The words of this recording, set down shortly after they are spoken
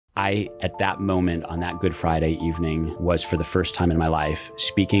I, at that moment on that Good Friday evening, was for the first time in my life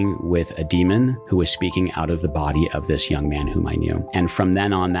speaking with a demon who was speaking out of the body of this young man whom I knew. And from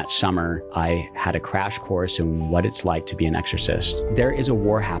then on that summer, I had a crash course in what it's like to be an exorcist. There is a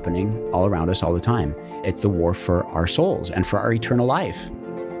war happening all around us all the time. It's the war for our souls and for our eternal life.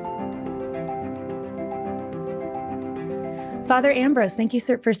 Father Ambrose, thank you,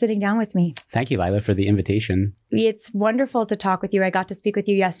 sir, for sitting down with me. Thank you, Lila, for the invitation. It's wonderful to talk with you. I got to speak with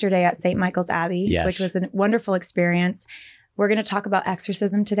you yesterday at St. Michael's Abbey, which was a wonderful experience. We're going to talk about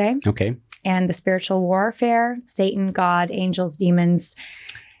exorcism today. Okay. And the spiritual warfare, Satan, God, angels, demons.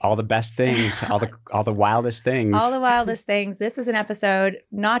 All the best things, all the wildest things. All the wildest things. This is an episode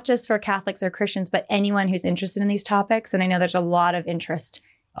not just for Catholics or Christians, but anyone who's interested in these topics. And I know there's a lot of interest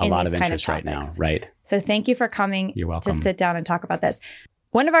right now, right? So thank you for coming. You're welcome. To sit down and talk about this.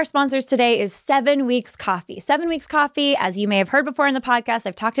 One of our sponsors today is 7 Weeks Coffee. 7 Weeks Coffee, as you may have heard before in the podcast,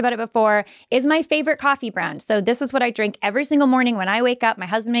 I've talked about it before, is my favorite coffee brand. So this is what I drink every single morning when I wake up. My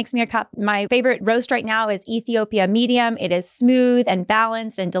husband makes me a cup. My favorite roast right now is Ethiopia Medium. It is smooth and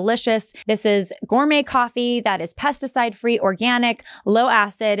balanced and delicious. This is gourmet coffee that is pesticide-free, organic, low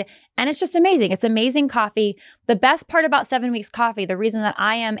acid, and it's just amazing. It's amazing coffee. The best part about 7 Weeks Coffee, the reason that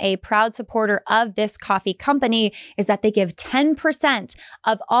I am a proud supporter of this coffee company, is that they give 10%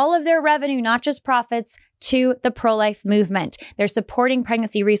 of all of their revenue, not just profits, to the pro-life movement. They're supporting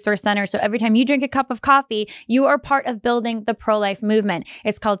Pregnancy Resource Center. So every time you drink a cup of coffee, you are part of building the pro-life movement.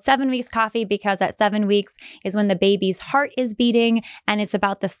 It's called 7 Weeks Coffee because at 7 weeks is when the baby's heart is beating, and it's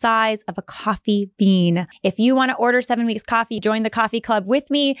about the size of a coffee bean. If you want to order 7 Weeks Coffee, join the coffee club with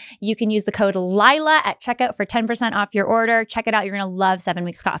me. You can use the code LILA at checkout for 10% off your order. Check it out. You're going to love 7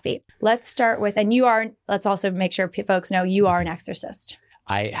 Weeks Coffee. Let's start with, let's also make sure folks know you are an exorcist.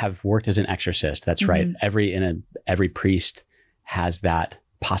 I have worked as an exorcist. That's right. Every priest has that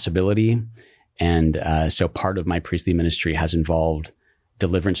possibility. And so part of my priestly ministry has involved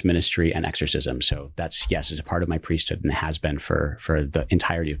deliverance ministry and exorcism. So that's, is a part of my priesthood and has been for the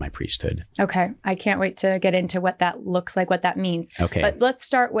entirety of my priesthood. Okay. I can't wait to get into what that looks like, what that means. Okay. But let's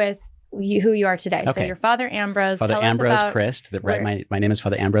start with who you are today. Okay. So you're Father Ambrose. Father Ambrose Christ. Right. My name is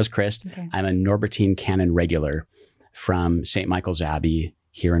Father Ambrose Christ. Okay. I'm a Norbertine canon regular from St. Michael's Abbey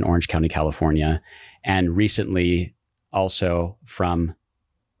here in Orange County, California, and recently also from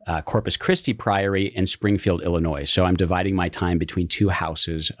Corpus Christi Priory in Springfield, Illinois. So I'm dividing my time between two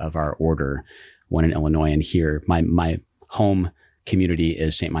houses of our order, one in Illinois and here. My home community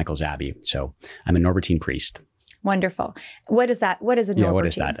is St. Michael's Abbey. So I'm a Norbertine priest. Wonderful. What is that? What is a Norbertine? Yeah, what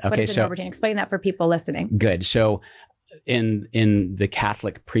is that? Okay, what is a Norbertine? Explain that for people listening. Good. So in the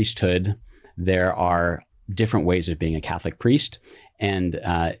Catholic priesthood, there are different ways of being a Catholic priest. And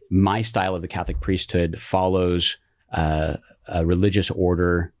my style of the Catholic priesthood follows a religious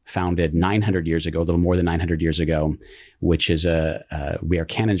order founded 900 years ago, a little more than 900 years ago, which is we are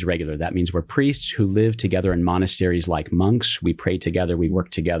canons regular. That means we're priests who live together in monasteries like monks. We pray together, we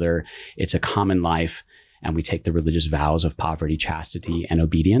work together. It's a common life, and we take the religious vows of poverty, chastity, and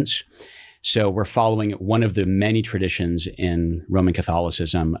obedience. So we're following one of the many traditions in Roman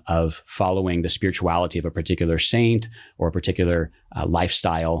Catholicism of following the spirituality of a particular saint or a particular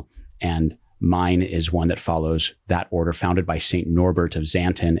lifestyle. And mine is one that follows that order founded by Saint Norbert of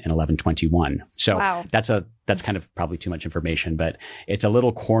Xanten in 1121. So wow. That's kind of probably too much information, but it's a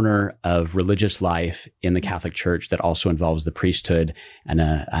little corner of religious life in the Catholic Church that also involves the priesthood. And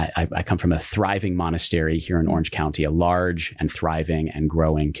I come from a thriving monastery here in Orange County, a large and thriving and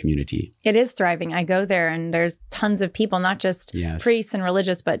growing community. It is thriving. I go there and there's tons of people, not just priests and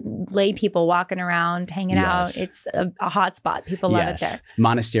religious, but lay people walking around, hanging out. It's a hot spot. People love it there.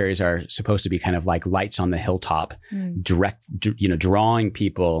 Monasteries are supposed to be kind of like lights on the hilltop, drawing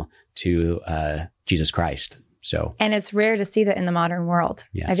people to Jesus Christ. And it's rare to see that in the modern world.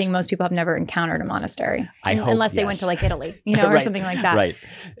 Yes. I think most people have never encountered a monastery, unless they went to like Italy, or right, something like that. Right.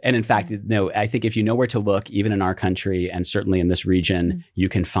 And in fact, I think if you know where to look, even in our country and certainly in this region, you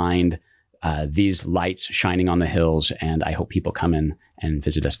can find these lights shining on the hills. And I hope people come in and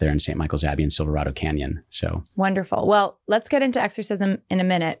visit us there in St. Michael's Abbey in Silverado Canyon. So wonderful. Well, let's get into exorcism in a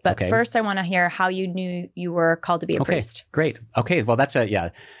minute. But first, I want to hear how you knew you were called to be a priest. Great. Okay. Well, that's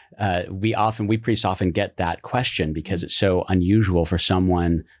we priests often get that question because it's so unusual for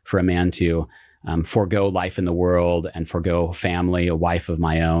a man to forego life in the world and forego family, a wife of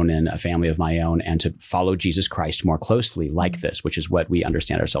my own and a family of my own, and to follow Jesus Christ more closely like this, which is what we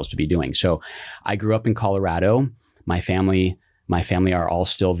understand ourselves to be doing. So I grew up in Colorado. My family are all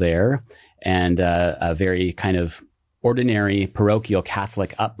still there, and a very kind of ordinary parochial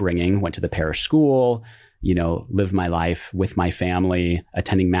Catholic upbringing. Went to the parish school, live my life with my family,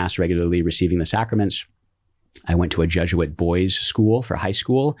 attending mass regularly, receiving the sacraments. I went to a Jesuit boys' school for high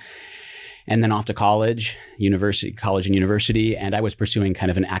school, and then off to college and university. And I was pursuing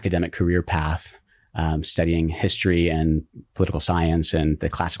kind of an academic career path, studying history and political science and the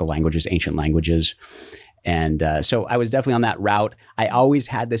classical languages, ancient languages. And so I was definitely on that route. I always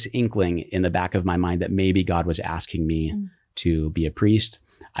had this inkling in the back of my mind that maybe God was asking me to be a priest.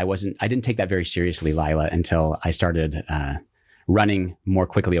 I didn't take that very seriously, Lila, until I started running more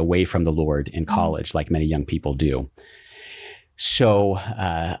quickly away from the Lord in college, like many young people do. So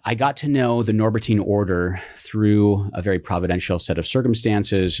I got to know the Norbertine order through a very providential set of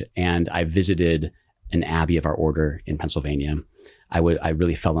circumstances, and I visited an abbey of our order in Pennsylvania. I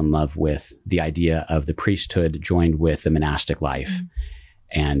really fell in love with the idea of the priesthood joined with the monastic life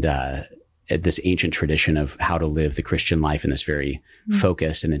and this ancient tradition of how to live the Christian life in this very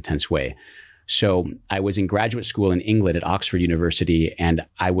focused and intense way. So I was in graduate school in England at Oxford University, and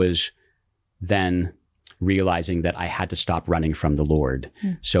I was then realizing that I had to stop running from the Lord.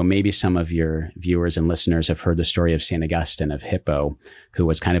 So maybe some of your viewers and listeners have heard the story of St. Augustine of Hippo, who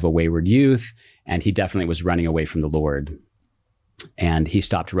was kind of a wayward youth, and he definitely was running away from the Lord. And he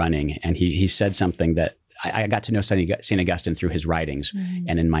stopped running, and he said something that I got to know St. Augustine through his writings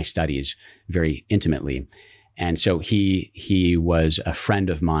and in my studies very intimately. And so he was a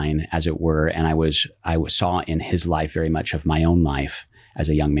friend of mine, as it were, and I saw in his life very much of my own life as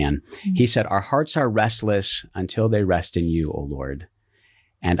a young man. He said, "Our hearts are restless until they rest in you, O Lord."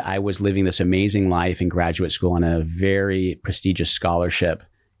 And I was living this amazing life in graduate school on a very prestigious scholarship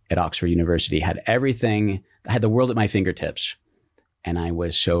at Oxford University, had everything, I had the world at my fingertips. And I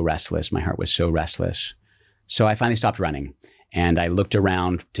was so restless. My heart was so restless. So I finally stopped running, and I looked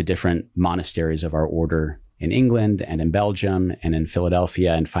around to different monasteries of our order in England and in Belgium and in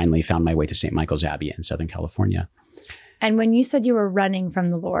Philadelphia, and finally found my way to St. Michael's Abbey in Southern California. And when you said you were running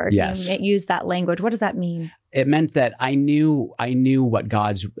from the Lord, yes, you used that language. What does that mean? It meant that I knew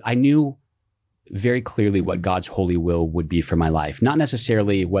very clearly what God's holy will would be for my life. Not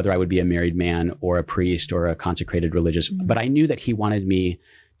necessarily whether I would be a married man or a priest or a consecrated religious, but I knew that he wanted me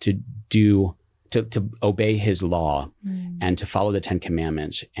to obey his law and to follow the 10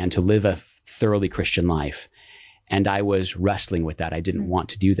 Commandments and to live a thoroughly Christian life. And I was wrestling with that. I didn't want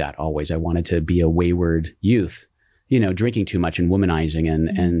to do that always. I wanted to be a wayward youth, drinking too much and womanizing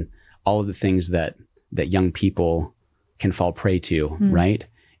and all of the things that young people can fall prey to, right?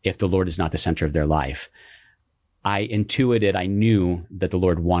 If the Lord is not the center of their life. I knew that the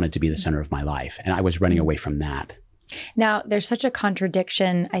Lord wanted to be the center of my life, and I was running away from that. Now, there's such a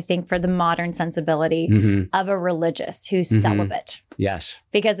contradiction, I think, for the modern sensibility of a religious who's celibate. Yes.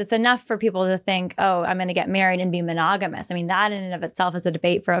 Because it's enough for people to think, oh, I'm going to get married and be monogamous. I mean, that in and of itself is a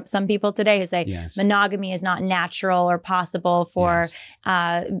debate for some people today who say monogamy is not natural or possible for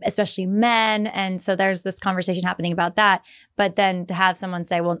especially men. And so there's this conversation happening about that. But then to have someone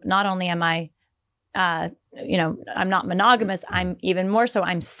say, well, not only am I, I'm not monogamous, I'm even more so,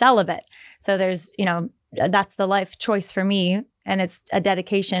 I'm celibate. So there's, that's the life choice for me. And it's a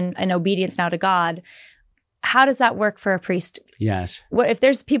dedication and obedience now to God. How does that work for a priest? Yes. What if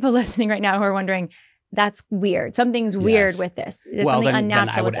there's people listening right now who are wondering, that's weird. Something's weird with this. There's something unnatural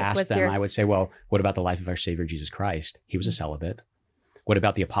then I would with this. ask them, I would say, well, what about the life of our Savior, Jesus Christ? He was a celibate. What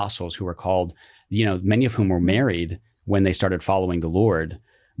about the apostles who were called, many of whom were married when they started following the Lord?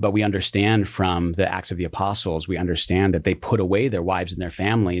 But we understand from the Acts of the Apostles, we understand that they put away their wives and their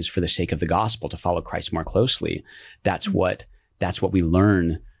families for the sake of the gospel to follow Christ more closely. That's what we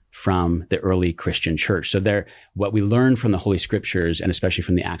learn from the early Christian church. So what we learn from the Holy Scriptures, and especially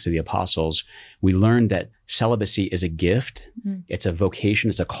from the Acts of the Apostles, we learn that celibacy is a gift. It's a vocation,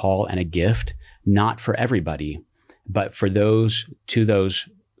 it's a call and a gift, not for everybody, but for those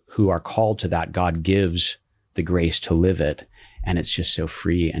who are called to that, God gives the grace to live it. And it's just so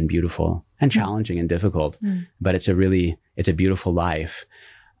free and beautiful and challenging and difficult, but it's a beautiful life.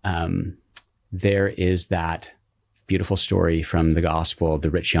 There is that beautiful story from the gospel, the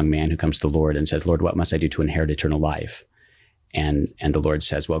rich young man who comes to the Lord and says, Lord, what must I do to inherit eternal life? And the Lord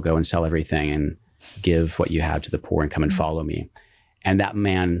says, well, go and sell everything and give what you have to the poor and come and follow me. And that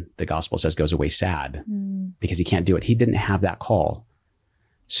man, the gospel says, goes away sad because he can't do it. He didn't have that call.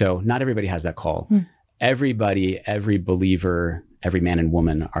 So not everybody has that call. Everybody, every believer, every man and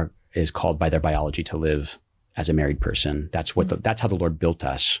woman is called by their biology to live as a married person. That's how the Lord built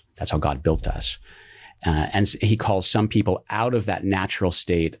us. That's how God built us. And he calls some people out of that natural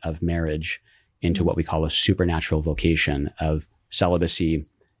state of marriage into what we call a supernatural vocation of celibacy,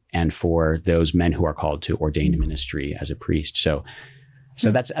 and for those men who are called to ordained ministry as a priest. So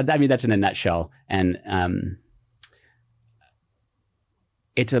So that's in a nutshell. And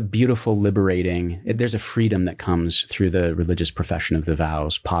it's a beautiful, liberating, there's a freedom that comes through the religious profession of the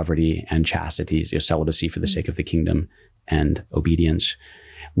vows, poverty and chastity, celibacy for the sake of the kingdom, and obedience.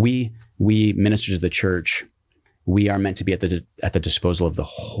 We ministers of the church, we are meant to be at the disposal of the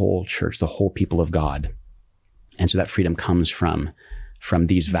whole church, the whole people of God. And so that freedom comes from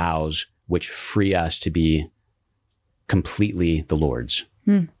these vows, which free us to be completely the Lord's.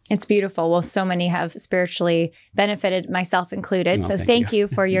 It's beautiful. Well, so many have spiritually benefited, myself included. So thank you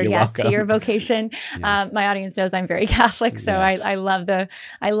for your yes to your vocation. Yes. My audience knows I'm very Catholic, so yes. I love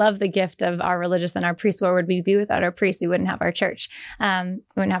the gift of our religious and our priests. Where would we be without our priests? We wouldn't have our church. We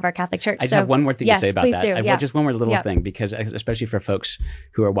wouldn't have our Catholic Church. I just have one more thing to say about that. Do. Just one more little thing, because especially for folks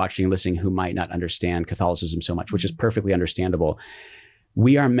who are watching and listening who might not understand Catholicism so much, which is perfectly understandable.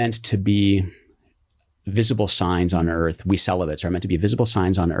 We are meant to be visible signs on earth. We celibates are meant to be visible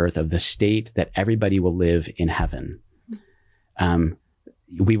signs on earth of the state that everybody will live in heaven.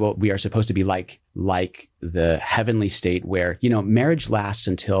 We are supposed to be like the heavenly state where, marriage lasts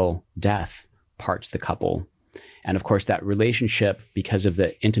until death parts the couple. And of course, that relationship, because of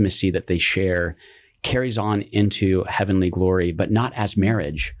the intimacy that they share, carries on into heavenly glory, but not as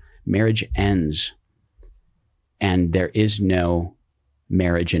marriage. Marriage ends, and there is no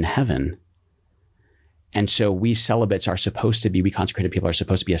marriage in heaven. And so we celibates are supposed to be, we consecrated people are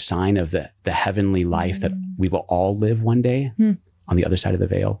supposed to be a sign of the heavenly life that we will all live one day on the other side of the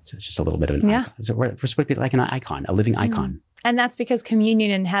veil. So it's just a little bit of an icon. So we're supposed to be like an icon, a living icon. And that's because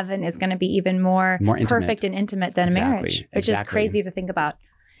communion in heaven is going to be even more perfect and intimate than a marriage, which is crazy to think about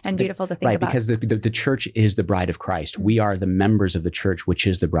and beautiful to think about. Right, because the church is the bride of Christ. We are the members of the church, which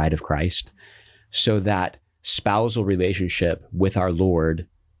is the bride of Christ. So that spousal relationship with our Lord,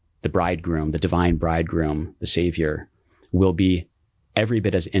 the bridegroom, the divine bridegroom, the Savior, will be every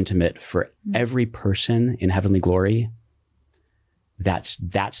bit as intimate for every person in heavenly glory. That's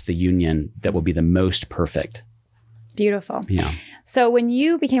the union that will be the most perfect. Beautiful. Yeah. So when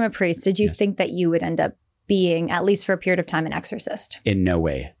you became a priest, did you think that you would end up being, at least for a period of time, an exorcist? In no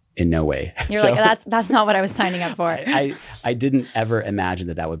way. You're like, that's not what I was signing up for. I didn't ever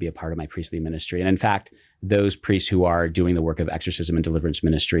imagine that would be a part of my priestly ministry. And in fact, those priests who are doing the work of exorcism and deliverance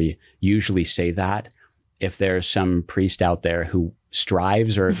ministry usually say that. If there's some priest out there who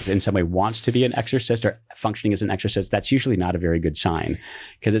strives or in some way wants to be an exorcist or functioning as an exorcist, that's usually not a very good sign,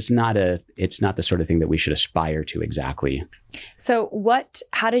 because it's not the sort of thing that we should aspire to exactly. So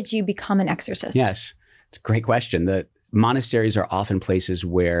how did you become an exorcist? Yes, it's a great question. The monasteries are often places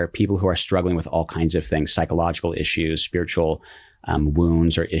where people who are struggling with all kinds of things, psychological issues, spiritual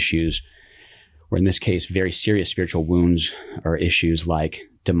wounds or issues, or in this case, very serious spiritual wounds or issues like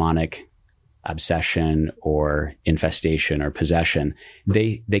demonic obsession or infestation or possession,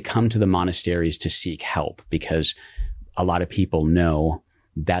 they come to the monasteries to seek help, because a lot of people know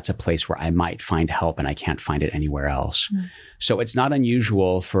that's a place where I might find help and I can't find it anywhere else. So it's not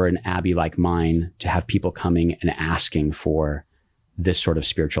unusual for an abbey like mine to have people coming and asking for this sort of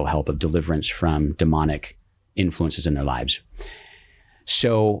spiritual help of deliverance from demonic influences in their lives.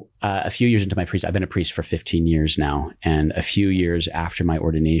 So a few years into my priest, I've been a priest for 15 years now. And a few years after my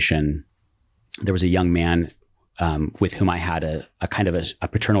ordination, there was a young man with whom I had a kind of a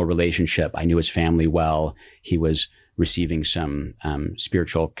paternal relationship. I knew his family well. He was receiving some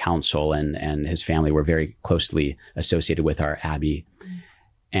spiritual counsel, and his family were very closely associated with our abbey.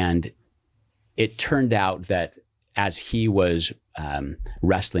 And it turned out that as he was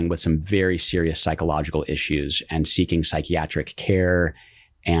wrestling with some very serious psychological issues and seeking psychiatric care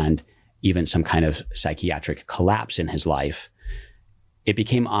and even some kind of psychiatric collapse in his life, it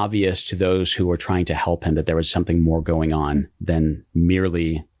became obvious to those who were trying to help him that there was something more going on than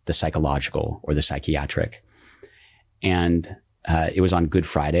merely the psychological or the psychiatric. And it was on Good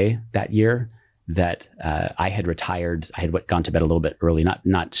Friday that year that I had retired. I had gone to bed a little bit early,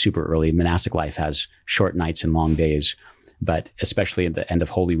 not super early. Monastic life has short nights and long days, but especially at the end of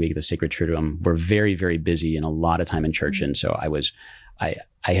Holy Week, the Sacred Triduum, we're very, very busy and a lot of time in church. And so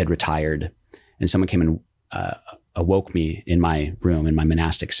I had retired, and someone came and awoke me in my room, in my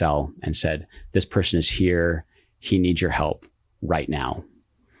monastic cell, and said, "This person is here. He needs your help right now."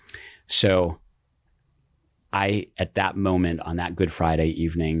 So I, at that moment on that Good Friday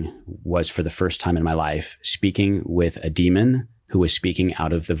evening, was for the first time in my life speaking with a demon who was speaking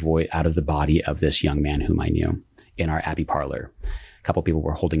out of the body of this young man whom I knew in our abbey parlor. A couple of people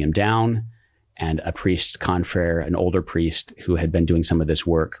were holding him down, and a priest, confrere, an older priest who had been doing some of this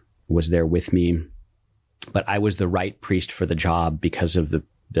work, was there with me. But I was the right priest for the job because of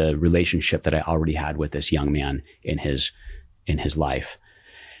the relationship that I already had with this young man in his life.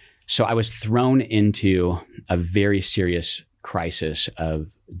 So I was thrown into a very serious crisis of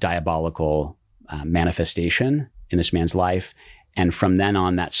diabolical manifestation in this man's life. And from then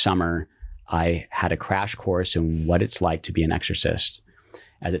on, that summer, I had a crash course in what it's like to be an exorcist.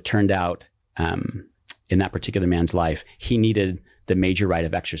 As it turned out, in that particular man's life, he needed the major rite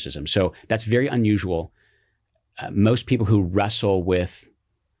of exorcism. So that's very unusual. Most people who wrestle with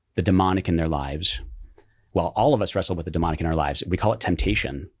the demonic in their lives, well, all of us wrestle with the demonic in our lives. We call it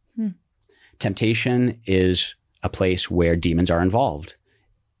temptation. Temptation is a place where demons are involved.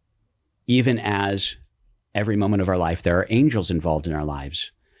 Even as every moment of our life, there are angels involved in our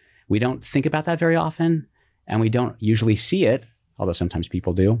lives. We don't think about that very often, and we don't usually see it, although sometimes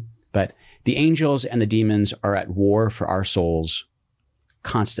people do. But the angels and the demons are at war for our souls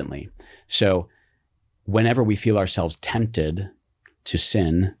constantly. So whenever we feel ourselves tempted to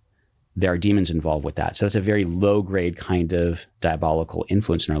sin, there are demons involved with that. So that's a very low-grade kind of diabolical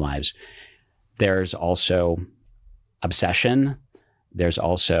influence in our lives. There's also obsession. There's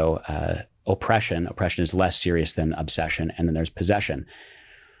also oppression. Oppression is less serious than obsession. And then there's possession.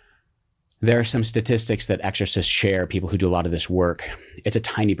 There are some statistics that exorcists share, people who do a lot of this work. It's a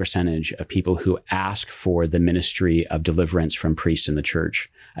tiny percentage of people who ask for the ministry of deliverance from priests in the church.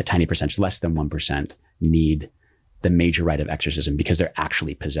 A tiny percentage, less than 1%, need the major rite of exorcism because they're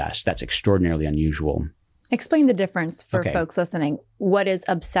actually possessed. That's extraordinarily unusual. Explain the difference for folks listening. What is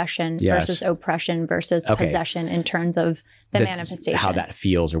obsession versus oppression versus possession in terms of the manifestation? How that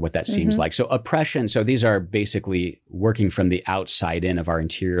feels or what that seems like. So oppression, so these are basically working from the outside in of our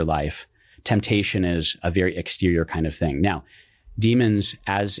interior life. Temptation is a very exterior kind of thing. Now, demons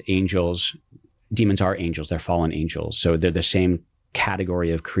as angels, demons are angels, they're fallen angels. So they're the same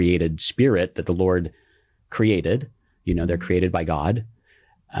category of created spirit that the Lord created. You know, they're created by God.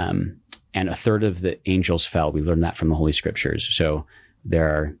 And a third of the angels fell. We learned that from the Holy Scriptures. So there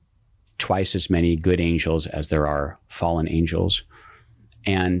are twice as many good angels as there are fallen angels.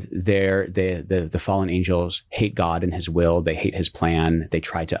 And the fallen angels hate God and his will. They hate his plan. They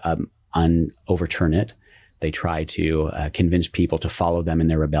try to overturn it. They try to convince people to follow them in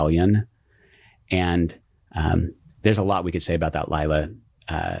their rebellion. And there's a lot we could say about that, Lila.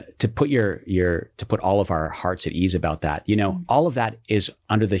 To put all of our hearts at ease about that, you know, all of that is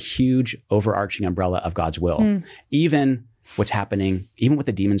under the huge overarching umbrella of God's will. Even what's happening, even what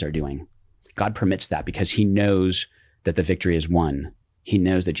the demons are doing, God permits that because he knows that the victory is won. He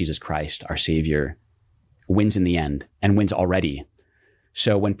knows that Jesus Christ, our Savior, wins in the end and wins already.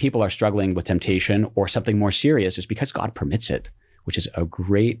 So when people are struggling with temptation or something more serious, it's because God permits it, which is a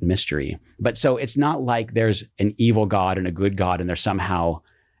great mystery. But so it's not like there's an evil God and a good God and they're somehow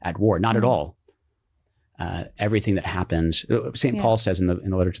at war. Not at all. Everything that happens, St. Paul says in the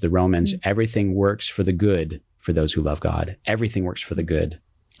letter to the Romans, everything works for the good for those who love God. Everything works for the good.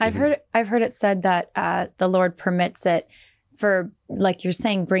 I've heard it said that the Lord permits it for, like you're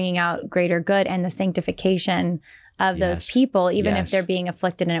saying, bringing out greater good and the sanctification of those people, even if they're being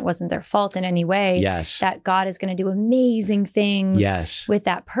afflicted and it wasn't their fault in any way, that God is going to do amazing things with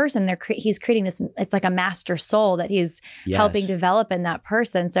that person. He's creating this, it's like a master soul that he's helping develop in that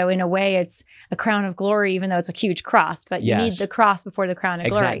person. So in a way, it's a crown of glory, even though it's a huge cross, but you need the cross before the crown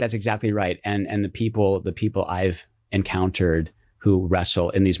of glory. That's exactly right. And the people I've encountered who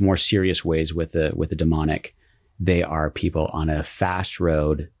wrestle in these more serious ways with the demonic, they are people on a fast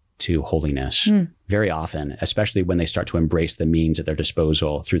road to holiness very often, especially when they start to embrace the means at their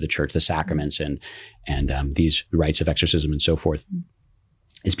disposal through the church, the sacraments and these rites of exorcism and so forth.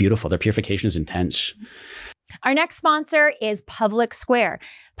 It's beautiful. Their purification is intense. Our next sponsor is Public Square.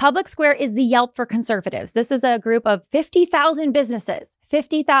 Public Square is the Yelp for conservatives. This is a group of 50,000 businesses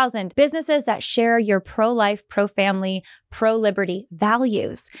that share your pro-life, pro-family, pro-liberty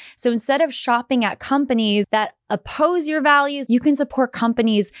values. So instead of shopping at companies that oppose your values, you can support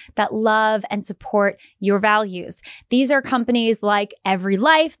companies that love and support your values. These are companies like Every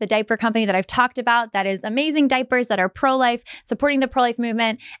Life, the diaper company that I've talked about, that is amazing diapers that are pro-life, supporting the pro-life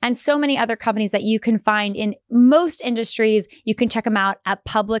movement, and so many other companies that you can find in most industries. You can check them out at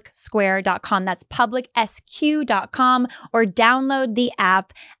publicsquare.com. That's publicsq.com, or download the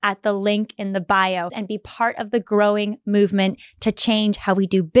app at the link in the bio and be part of the growing movement to change how we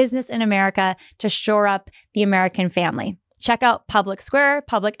do business in America, to shore up the American family. Check out Public Square,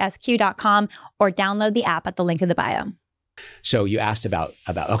 publicsq.com, or download the app at the link in the bio. So you asked about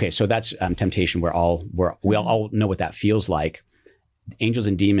okay, so that's temptation. We all know what that feels like. Angels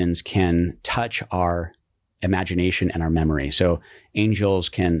and demons can touch our imagination and our memory. So angels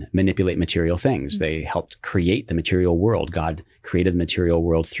can manipulate material things. They helped create the material world. God created the material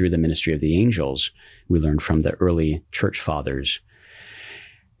world through the ministry of the angels. We learned from the early church fathers.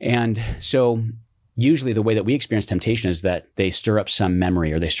 And so usually the way that we experience temptation is that they stir up some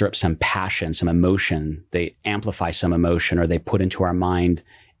memory, or they stir up some passion, some emotion. They amplify some emotion, or they put into our mind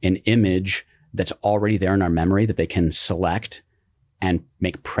an image that's already there in our memory that they can select and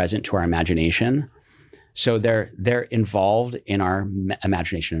make present to our imagination. So they're involved in our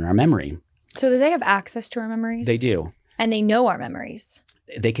imagination and our memory. So do they have access to our memories? They do. And they know our memories.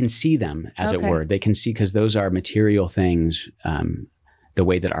 They can see them, as it were. They can see, because those are material things. The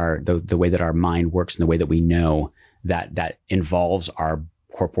way that our mind works and the way that we know that involves our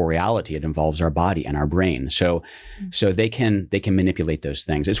corporeality. It involves our body and our brain. So they can manipulate those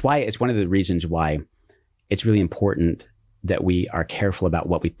things. It's one of the reasons why it's really important that we are careful about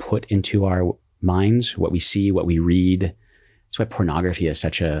what we put into our minds, what we see, what we read. That's why pornography is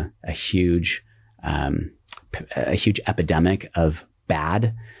such a huge epidemic of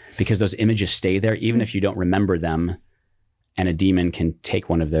bad, because those images stay there even if you don't remember them. And a demon can take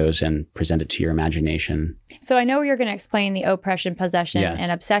one of those and present it to your imagination. So I know you're going to explain the oppression, possession,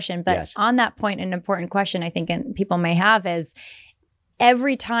 and obsession, but on that point, an important question I think people may have is,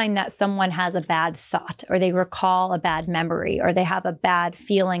 every time that someone has a bad thought, or they recall a bad memory, or they have a bad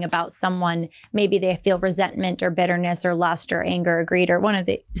feeling about someone, maybe they feel resentment or bitterness or lust or anger or greed or one of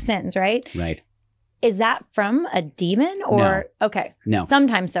the sins, right? Right. Is that from a demon or? No. Okay. No.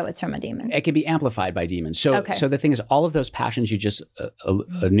 Sometimes though it's from a demon. It can be amplified by demons. So the thing is, all of those passions you just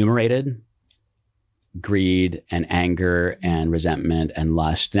enumerated, greed and anger and resentment and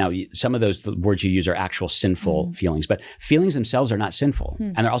lust. Now, some of those words you use are actual sinful feelings, but feelings themselves are not sinful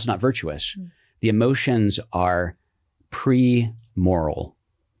and they're also not virtuous. The emotions are pre-moral.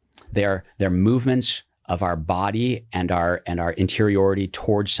 They're movements of our body and our interiority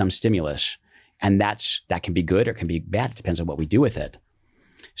towards some stimulus. And that can be good or it can be bad. It depends on what we do with it.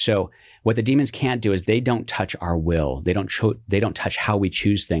 So what the demons can't do is they don't touch our will. They don't touch how we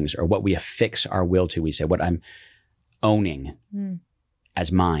choose things or what we affix our will to. We say what I'm owning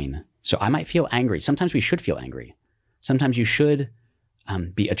as mine. So I might feel angry. Sometimes we should feel angry. Sometimes you should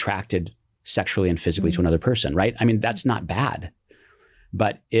be attracted sexually and physically to another person, right? I mean, that's not bad.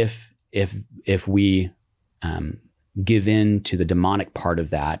 But if we give in to the demonic part of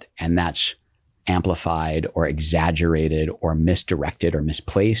that, and that's amplified or exaggerated or misdirected or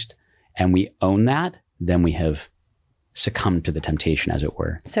misplaced, and we own that, then we have succumbed to the temptation, as it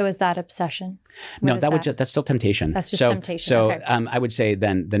were. So is that obsession? No, that's still temptation. That's just temptation. So I would say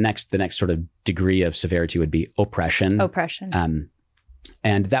then the next sort of degree of severity would be oppression.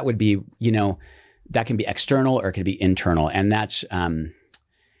 And that would be, that can be external or it can be internal. And that's, let's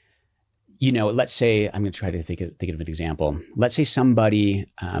say, I'm going to try to think of an example. Let's say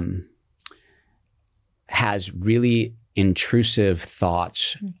somebody has really intrusive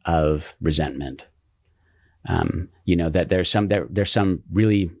thoughts of resentment. That there's some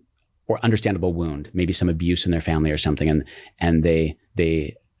really or understandable wound, maybe some abuse in their family or something, and they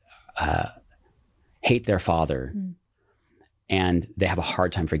hate their father, and they have a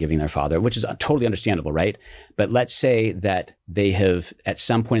hard time forgiving their father, which is totally understandable, right? But let's say that they have at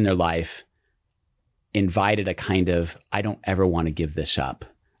some point in their life invited a kind of, I don't ever want to give this up.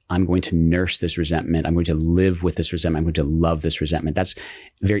 I'm going to nurse this resentment. I'm going to live with this resentment. I'm going to love this resentment. That's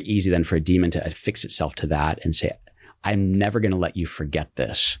very easy then for a demon to affix itself to that and say, I'm never going to let you forget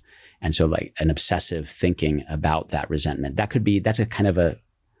this. And so like an obsessive thinking about that resentment, that would be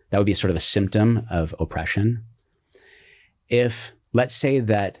a sort of a symptom of oppression. If let's say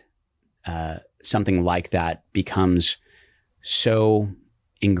that something like that becomes so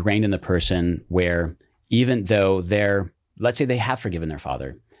ingrained in the person where even though let's say they have forgiven their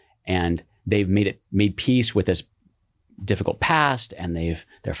father, and they've made peace with this difficult past, and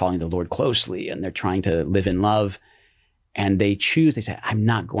they're following the Lord closely, and they're trying to live in love, and they say,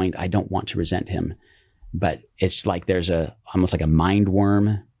 I don't want to resent him. But it's like there's almost like a mind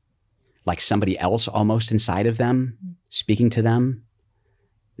worm, like somebody else almost inside of them speaking to them.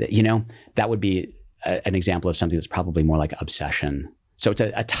 That would be an example of something that's probably more like obsession. So it's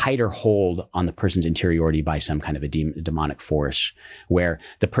a tighter hold on the person's interiority by some kind of a demonic force, where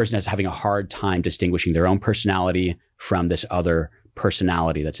the person is having a hard time distinguishing their own personality from this other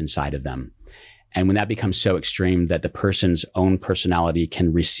personality that's inside of them. And when that becomes so extreme that the person's own personality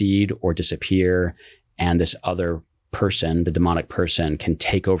can recede or disappear, and this other person, the demonic person, can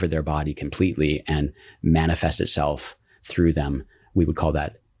take over their body completely and manifest itself through them, we would call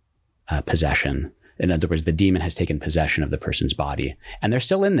that possession. In other words, the demon has taken possession of the person's body, and they're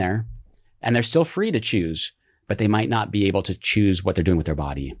still in there, and they're still free to choose, but they might not be able to choose what they're doing with their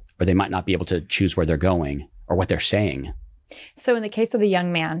body, or they might not be able to choose where they're going or what they're saying. So in the case of the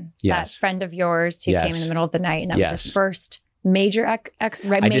young man, that friend of yours who came in the middle of the night, and that was his first major I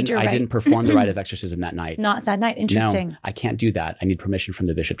didn't perform the rite of exorcism that night. Not that night. Interesting. No, I can't do that. I need permission from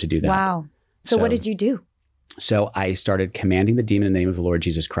the bishop to do that. Wow. So what did you do? So I started commanding the demon in the name of the Lord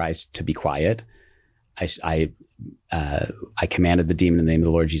Jesus Christ to be quiet. I commanded the demon in the name of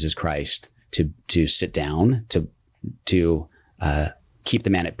the Lord Jesus Christ to sit down, to keep the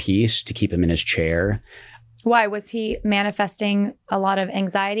man at peace, to keep him in his chair. Why? Was he manifesting a lot of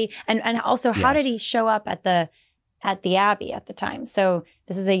anxiety? And also, how did he show up at the Abbey at the time? So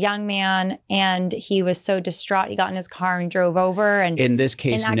this is a young man, and he was so distraught. He got in his car and drove over. And in this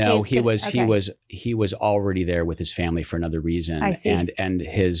case, he was already there with his family for another reason. I see. And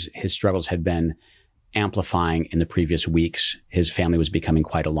his struggles had been amplifying in the previous weeks. His family was becoming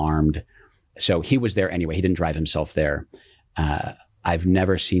quite alarmed. So he was there anyway. He didn't drive himself there. I've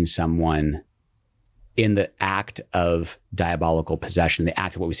never seen someone in the act of diabolical possession, the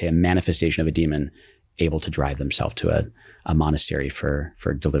act of what we say a manifestation of a demon, able to drive themselves to a monastery for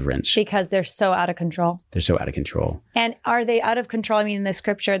deliverance. Because they're so out of control. They're so out of control. And are they out of control? I mean, in the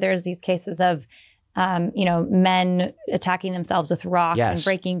scripture, there's these cases of, men attacking themselves with rocks and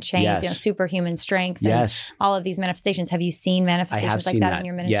breaking chains, superhuman strength, and all of these manifestations. Have you seen manifestations like that in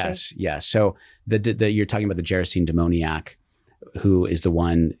your ministry? Yes. So you're talking about the Gerasene demoniac, who is the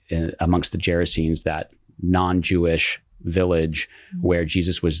one amongst the Gerasenes, that non-Jewish village where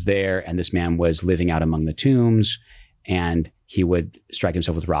Jesus was there, and this man was living out among the tombs, and he would strike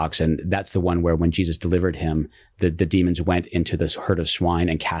himself with rocks. And that's the one where when Jesus delivered him, the demons went into this herd of swine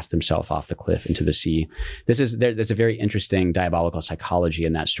and cast themselves off the cliff into the sea. There's a very interesting diabolical psychology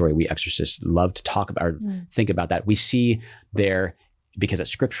in that story. We exorcists love to talk about or think about that. We see there, because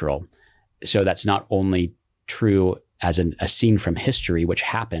it's scriptural, so that's not only true as a scene from history which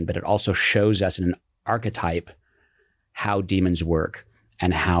happened, but it also shows us in an archetype how demons work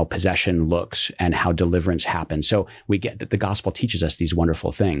and how possession looks and how deliverance happens. So we get that the gospel teaches us these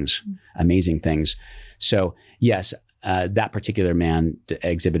wonderful things, amazing things. So yes, that particular man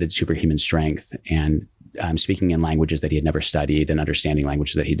exhibited superhuman strength and speaking in languages that he had never studied and understanding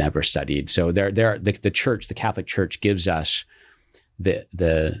languages that he'd never studied. So the church, the Catholic Church, gives us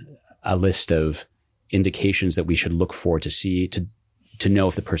a list of indications that we should look for to see, to know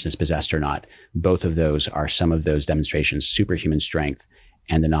if the person is possessed or not. Both of those are some of those demonstrations: superhuman strength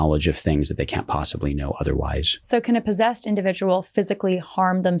and the knowledge of things that they can't possibly know otherwise. So can a possessed individual physically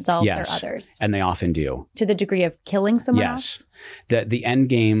harm themselves or others? And they often do. To the degree of killing someone else? Yes. The end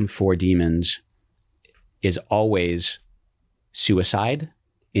game for demons is always suicide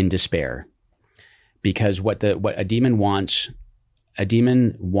in despair. Because what a demon wants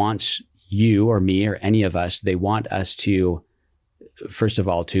you or me or any of us, they want us to, first of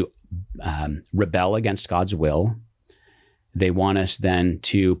all, to rebel against God's will. They want us then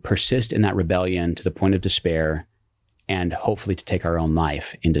to persist in that rebellion to the point of despair, and hopefully to take our own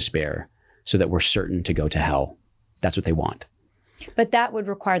life in despair so that we're certain to go to hell. That's what they want. But that would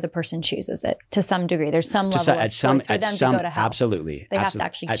require the person chooses it to some degree. There's some level of choice for them to go to hell. Absolutely. They have to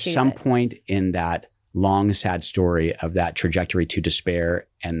actually choose it. At some point in that long, sad story of that trajectory to despair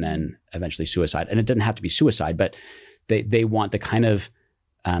and then eventually suicide. And it doesn't have to be suicide, but they want the kind of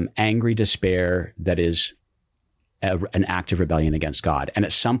angry despair that is an act of rebellion against God. And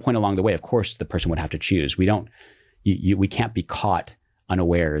at some point along the way, of course, the person would have to choose. We can't be caught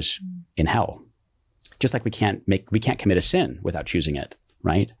unawares in hell. Just like we can't commit a sin without choosing it,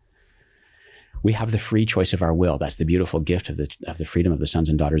 right? We have the free choice of our will. That's the beautiful gift of the freedom of the sons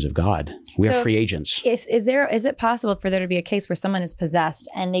and daughters of God. We are free agents. Is it possible for there to be a case where someone is possessed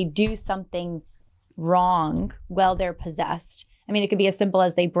and they do something wrong while they're possessed? I mean, it could be as simple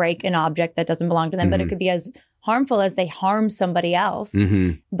as they break an object that doesn't belong to them, but it could be as harmful as they harm somebody else,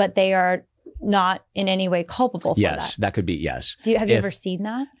 but they are not in any way culpable for that. Yes, that could be, yes. Have you ever seen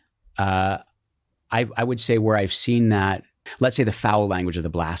that? I would say where I've seen that, let's say the foul language or the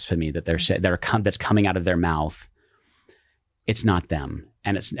blasphemy that that's coming out of their mouth, it's not them,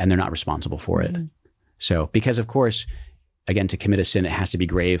 and they're not responsible for it. So, because of course, again, to commit a sin, it has to be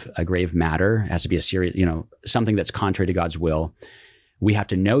a grave matter. It has to be a serious, something that's contrary to God's will. We have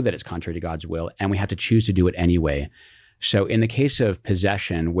to know that it's contrary to God's will, and we have to choose to do it anyway. So in the case of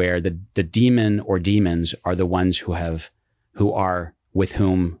possession, where the demon or demons are the ones who are with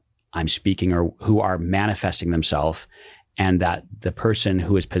whom I'm speaking or who are manifesting themselves, and that the person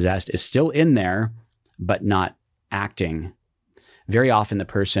who is possessed is still in there, but not acting. Very often the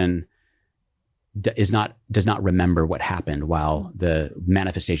person does not remember what happened while the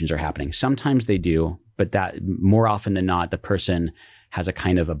manifestations are happening. Sometimes they do, but that more often than not, the person has a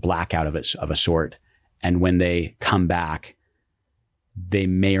kind of a blackout of a sort. And when they come back, they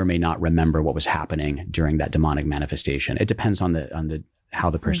may or may not remember what was happening during that demonic manifestation. It depends on the how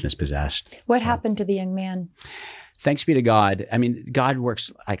the person is possessed. What happened to the young man? Thanks be to God. I mean, God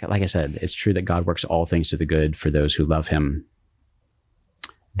works, like I said, it's true that God works all things to the good for those who love him.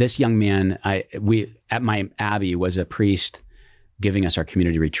 This young man, at my abbey was a priest giving us our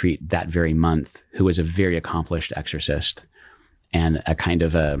community retreat that very month, who was a very accomplished exorcist and a kind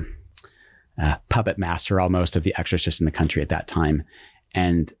of a puppet master almost of the exorcist in the country at that time.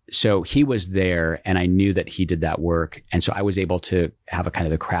 And so he was there, and I knew that he did that work. And so I was able to have a kind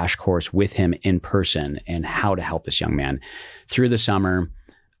of a crash course with him in person and how to help this young man through the summer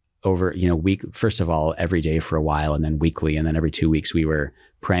over, first of all, every day for a while, and then weekly. And then every 2 weeks, we were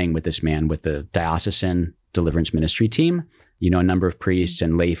praying with this man with the diocesan deliverance ministry team, a number of priests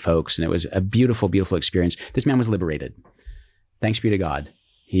and lay folks. And it was a beautiful, beautiful experience. This man was liberated. Thanks be to God.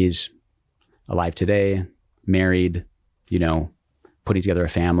 He's alive today, married, putting together a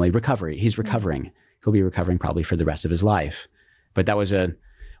family, recovery. He's recovering. He'll be recovering probably for the rest of his life. But that was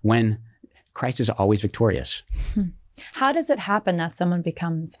when Christ is always victorious. How does it happen that someone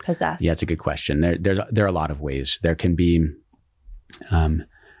becomes possessed? Yeah, it's a good question. There are a lot of ways. There can be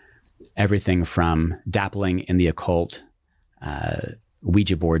everything from dabbling in the occult.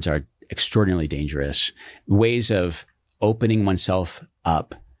 Ouija boards are extraordinarily dangerous. Ways of opening oneself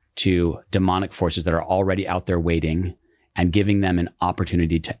up to demonic forces that are already out there waiting and giving them an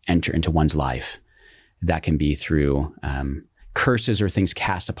opportunity to enter into one's life. That can be through curses or things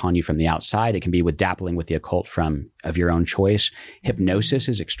cast upon you from the outside. It can be with dabbling with the occult of your own choice. Hypnosis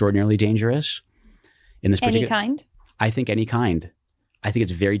is extraordinarily dangerous. In this particular, any kind? I think any kind. I think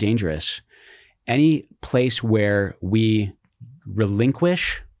it's very dangerous. Any place where we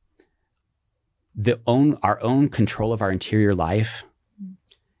relinquish our own control of our interior life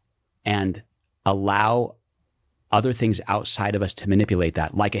and allow other things outside of us to manipulate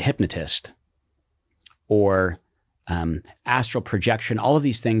that, like a hypnotist or astral projection, all of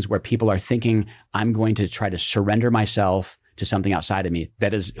these things where people are thinking, I'm going to try to surrender myself to something outside of me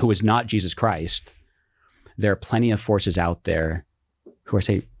who is not Jesus Christ. There are plenty of forces out there who are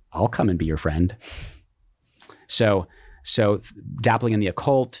saying, I'll come and be your friend. So dabbling in the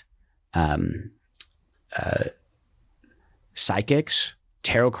occult, psychics,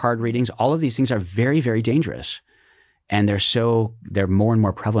 tarot card readings, all of these things are very, very dangerous. And they're more and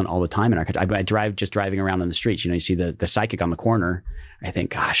more prevalent all the time in our country. I driving around on the streets, you see the psychic on the corner. I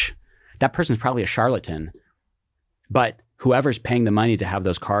think, gosh, that person's probably a charlatan. But whoever's paying the money to have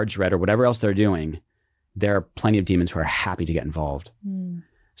those cards read or whatever else they're doing, there are plenty of demons who are happy to get involved.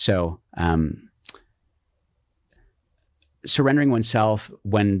 So surrendering oneself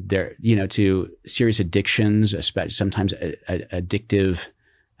when they're, to serious addictions, especially sometimes addictive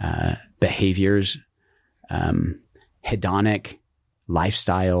behaviors, hedonic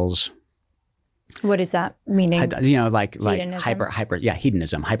lifestyles. What is that meaning? Like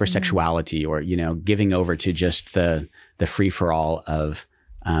hedonism, hypersexuality, or giving over to just the free for all of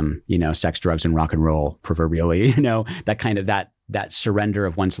sex, drugs, and rock and roll, proverbially. That kind of that surrender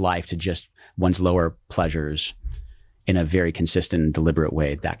of one's life to just one's lower pleasures in a very consistent and deliberate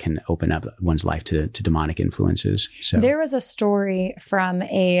way that can open up one's life to demonic influences. So there was a story from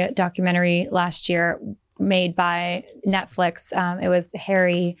a documentary last year made by Netflix. It was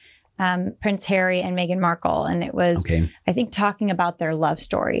Prince Harry and Meghan Markle. And it was, I think, talking about their love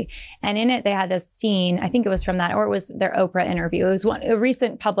story. And in it, they had this scene, I think it was from that, or it was their Oprah interview. It was a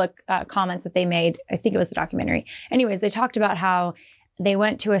recent public comments that they made. I think it was the documentary. Anyways, they talked about how they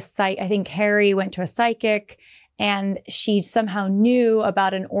went to I think Harry went to a psychic, and she somehow knew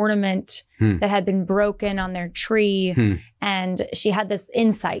about an ornament that had been broken on their tree. And she had this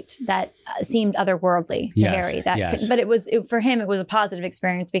insight that seemed otherworldly to Harry. But for him, it was a positive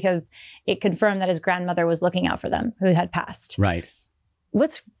experience because it confirmed that his grandmother was looking out for them, who had passed. Right.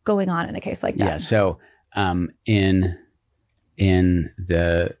 What's going on in a case like that? Yeah. So in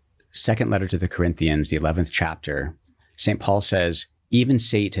the second letter to the Corinthians, the 11th chapter, St. Paul says, even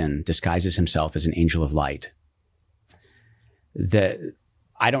Satan disguises himself as an angel of light.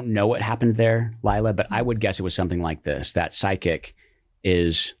 I don't know what happened there, Lila, but I would guess it was something like this. That psychic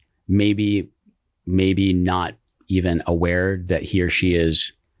is maybe not even aware that he or she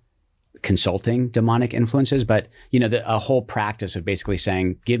is consulting demonic influences, but a whole practice of basically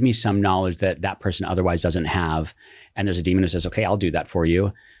saying, give me some knowledge that person otherwise doesn't have. And there's a demon who says, okay, I'll do that for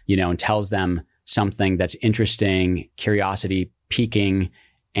you, and tells them something that's interesting, curiosity piquing,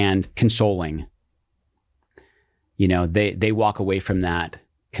 and consoling. They walk away from that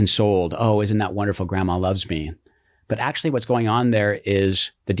consoled. Oh, isn't that wonderful? Grandma loves me. But actually what's going on there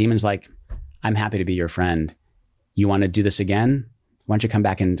is the demon's like, I'm happy to be your friend. You want to do this again? Why don't you come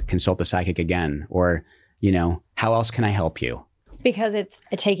back and consult the psychic again? Or, how else can I help you? Because it's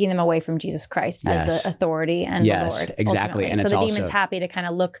taking them away from Jesus Christ as the authority and the Lord. Exactly. Ultimately. And so it's the also, demon's happy to kind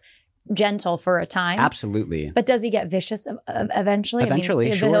of look gentle for a time. Absolutely. But does he get vicious eventually?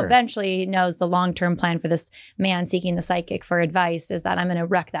 Eventually, He eventually knows the long-term plan for this man seeking the psychic for advice is that I'm going to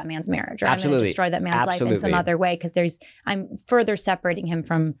wreck that man's marriage, or I'm going to destroy that man's life in some other way, because I'm further separating him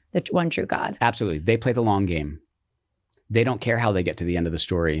from the one true God. Absolutely. They play the long game. They don't care how they get to the end of the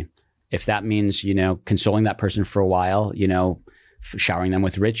story. If that means, consoling that person for a while, showering them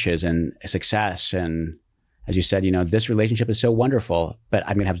with riches and success, and as you said, this relationship is so wonderful, but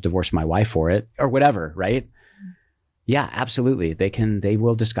I'm going to have to divorce my wife for it, or whatever, right? Yeah, absolutely. They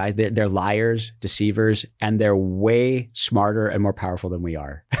will disguise. They're liars, deceivers, and they're way smarter and more powerful than we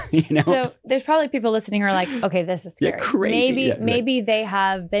are. So there's probably people listening who are like, okay, this is scary. Yeah, crazy. Maybe they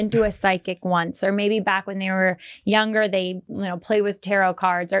have been to a psychic once, or maybe back when they were younger, they play with tarot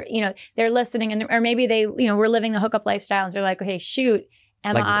cards, or they're listening, or maybe they were living the hookup lifestyle, and they're like, okay, shoot.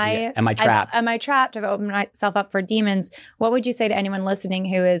 Am I trapped? Am I trapped? I've opened myself up for demons. What would you say to anyone listening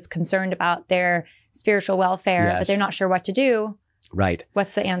who is concerned about their spiritual welfare, but they're not sure what to do? Right.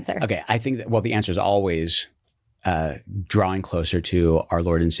 What's the answer? Okay. I think that, the answer is always drawing closer to our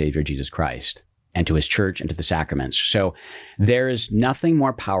Lord and Savior, Jesus Christ, and to his church and to the sacraments. So there is nothing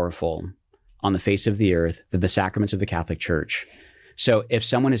more powerful on the face of the earth than the sacraments of the Catholic Church. So if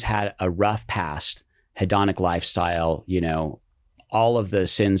someone has had a rough past, hedonic lifestyle, all of the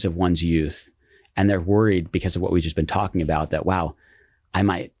sins of one's youth, and they're worried because of what we've just been talking about, that, wow, I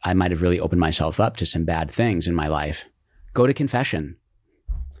might have really opened myself up to some bad things in my life. Go to confession.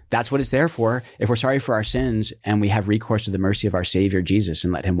 That's what it's there for. If we're sorry for our sins and we have recourse to the mercy of our Savior, Jesus,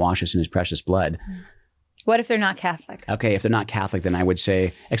 and let him wash us in his precious blood. What if they're not Catholic? Okay, if they're not Catholic, then I would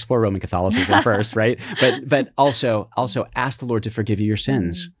say explore Roman Catholicism first, right? But also ask the Lord to forgive you your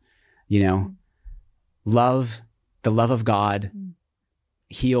sins. The love of God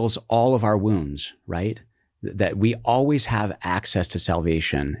heals all of our wounds, right? That we always have access to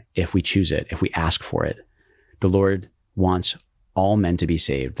salvation if we choose it, if we ask for it. The Lord wants all men to be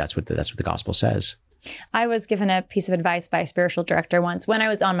saved. That's what the gospel says. I was given a piece of advice by a spiritual director once when I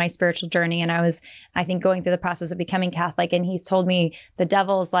was on my spiritual journey, and I was, I think, going through the process of becoming Catholic. And he told me the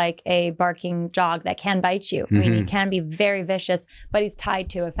devil's like a barking dog that can bite you. I mean, he can be very vicious, but he's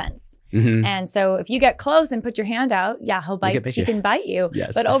tied to a fence. And so if you get close and put your hand out, he'll bite. He can bite you.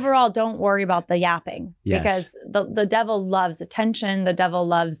 Yes. But overall, don't worry about the yapping, because the devil loves attention. The devil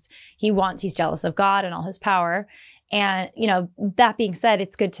he's jealous of God and all his power. And, that being said,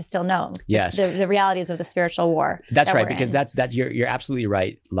 it's good to still know the realities of the spiritual war. That's right, because you're absolutely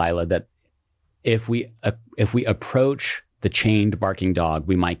right, Lila, that if we approach the chained barking dog,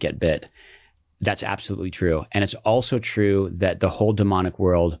 we might get bit. That's absolutely true. And it's also true that the whole demonic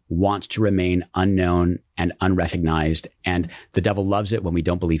world wants to remain unknown and unrecognized. And the devil loves it when we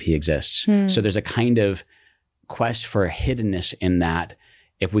don't believe he exists. So there's a kind of quest for hiddenness in that.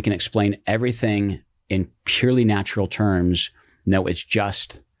 If we can explain everything in purely natural terms, no, it's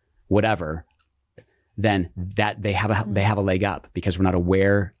just whatever, then that they have a leg up, because we're not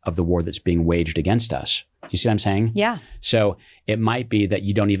aware of the war that's being waged against us. You see what I'm saying? Yeah. So it might be that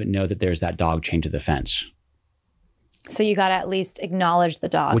you don't even know that there's that dog chained to the fence. So you got to at least acknowledge the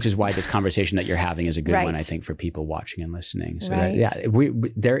dog. Which is why this conversation that you're having is a good one, I think, for people watching and listening. So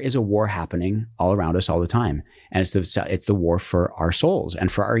there is a war happening all around us all the time. And it's the war for our souls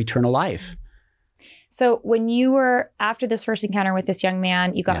and for our eternal life. So when you were, after this first encounter with this young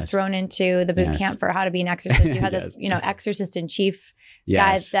man, you got thrown into the boot camp for how to be an exorcist. You had this, exorcist in chief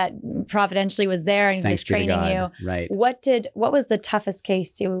guy that providentially was there and he was training you. Right. What was the toughest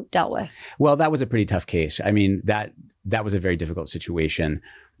case you dealt with? Well, that was a pretty tough case. I mean, that was a very difficult situation.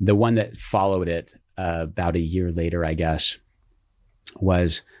 The one that followed it about a year later, I guess,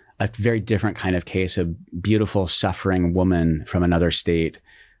 was a very different kind of case. A beautiful, suffering woman from another state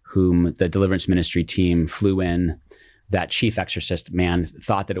whom the deliverance ministry team flew in. That chief exorcist man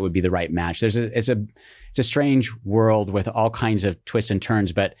thought that it would be the right match. It's a strange world with all kinds of twists and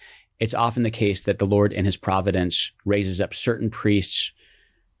turns, but it's often the case that the Lord in his providence raises up certain priests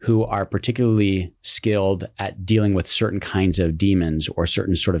who are particularly skilled at dealing with certain kinds of demons or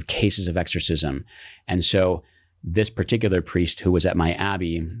certain sort of cases of exorcism. And so this particular priest who was at my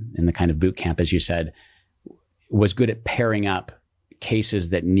abbey in the kind of boot camp, as you said, was good at pairing up cases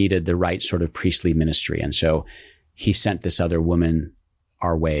that needed the right sort of priestly ministry. And so he sent this other woman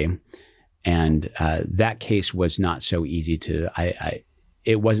our way. And that case was not so easy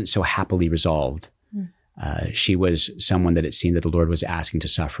it wasn't so happily resolved. She was someone that it seemed that the Lord was asking to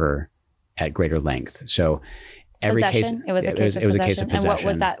suffer at greater length. So Every possession? case, it was a case of it was possession. a case of possession. And what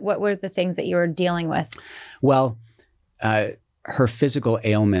was that? What were the things that you were dealing with? Well, her physical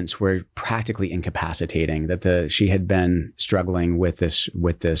ailments were practically incapacitating. That she had been struggling with this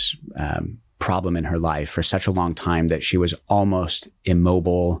problem in her life for such a long time that she was almost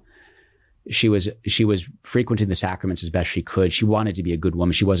immobile. She was frequenting the sacraments as best she could. She wanted to be a good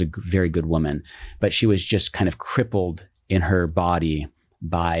woman. She was a very good woman, but she was just kind of crippled in her body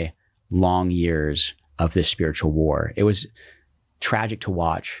by long years of this spiritual war. It was tragic to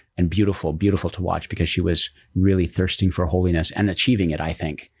watch and beautiful to watch, because she was really thirsting for holiness and achieving it, I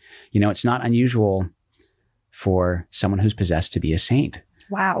think. It's not unusual for someone who's possessed to be a saint.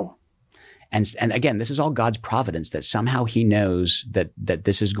 Wow. And again, this is all God's providence, that somehow he knows that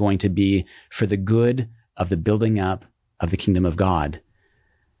this is going to be for the good of the building up of the kingdom of God.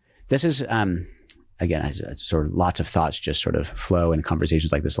 This is, again, sort of lots of thoughts just sort of flow in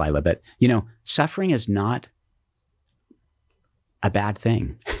conversations like this, Lila. But, suffering is not a bad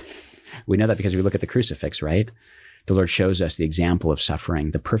thing. We know that because we look at the crucifix, right? The Lord shows us the example of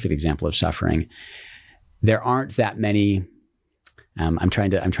suffering, the perfect example of suffering. There aren't that many. I'm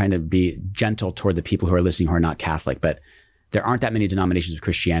trying to be gentle toward the people who are listening who are not Catholic, but there aren't that many denominations of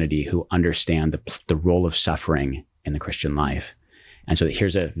Christianity who understand the role of suffering in the Christian life. And so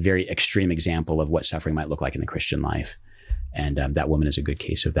here's a very extreme example of what suffering might look like in the Christian life. And that woman is a good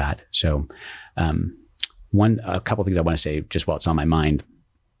case of that. So a couple of things I want to say just while it's on my mind.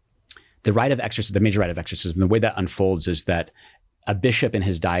 The rite of exorcism, the major rite of exorcism, the way that unfolds is that a bishop in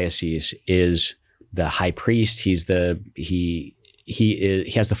his diocese is the high priest. He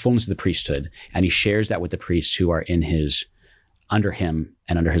has the fullness of the priesthood, and he shares that with the priests who are under him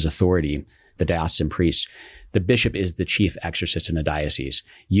and under his authority, the diocesan priests. The bishop is the chief exorcist in a diocese.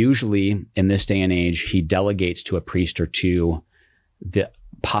 Usually in this day and age, he delegates to a priest or two the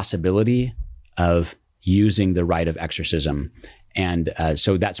possibility of using the rite of exorcism. And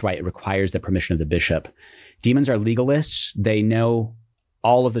so that's why it requires the permission of the bishop. Demons are legalists. They know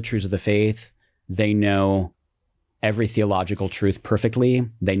all of the truths of the faith. They know every theological truth perfectly.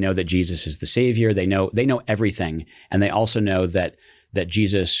 They know that Jesus is the Savior. They know everything. And they also know that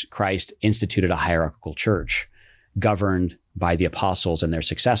Jesus Christ instituted a hierarchical church governed by the apostles and their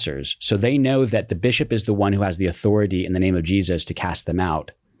successors. So they know that the bishop is the one who has the authority in the name of Jesus to cast them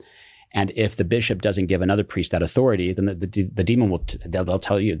out. And if the bishop doesn't give another priest that authority, then the demon they'll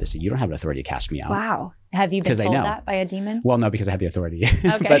tell you this: you don't have an authority to cast me out. Wow. Have you been told that by a demon? Well, no, because I have the authority.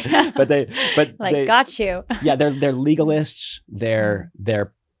 Okay. but they got you. Yeah, they're legalists.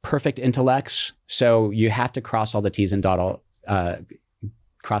 They're perfect intellects. So you have to cross all the T's and dot all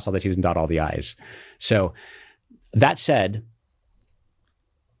the I's. So that said,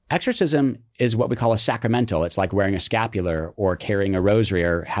 exorcism is what we call a sacramental. It's like wearing a scapular or carrying a rosary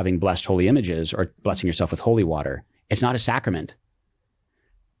or having blessed holy images or blessing yourself with holy water. It's not a sacrament.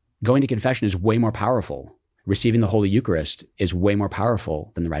 Going to confession is way more powerful. Receiving the Holy Eucharist is way more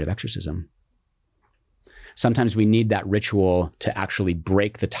powerful than the rite of exorcism. Sometimes we need that ritual to actually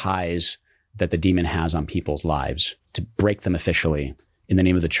break the ties that the demon has on people's lives, to break them officially in the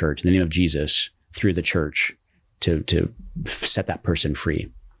name of the church, in the name of Jesus, through the church, to set that person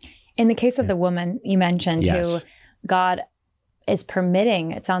free. In the case of the woman you mentioned, yes, who God is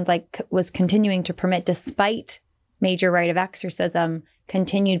permitting, it sounds like was continuing to permit, despite major rite of exorcism,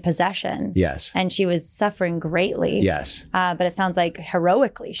 continued possession. Yes. And she was suffering greatly. Yes. But it sounds like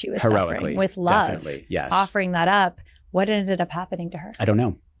heroically she was suffering with love. Definitely, yes. Offering that up. What ended up happening to her? I don't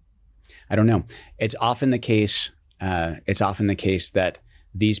know. It's often the case that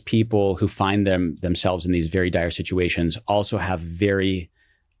these people who find themselves in these very dire situations also have very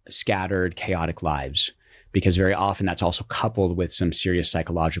scattered, chaotic lives, because very often that's also coupled with some serious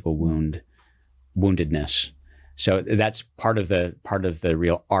psychological woundedness. So that's part of the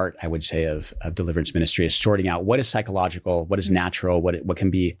real art, I would say, of deliverance ministry, is sorting out what is psychological, what is natural, what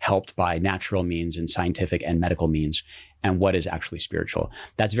can be helped by natural means and scientific and medical means, and what is actually spiritual.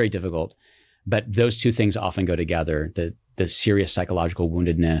 That's very difficult. But those two things often go together. The serious psychological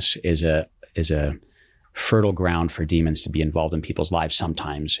woundedness is a fertile ground for demons to be involved in people's lives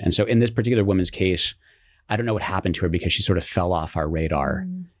sometimes. And so in this particular woman's case, I don't know what happened to her, because she sort of fell off our radar,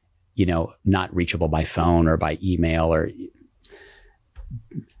 not reachable by phone or by email, or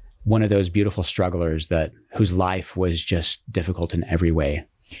one of those beautiful strugglers whose life was just difficult in every way.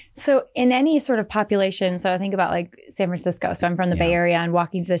 So in any sort of population, so I think about like San Francisco. So I'm from the Bay Area, and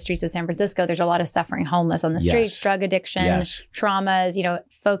walking through the streets of San Francisco, there's a lot of suffering homeless on the streets, drug addiction, traumas,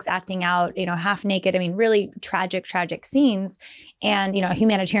 folks acting out, half naked. I mean, really tragic scenes, and, a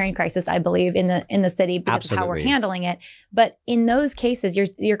humanitarian crisis, I believe, in the city because of how we're handling it. But in those cases,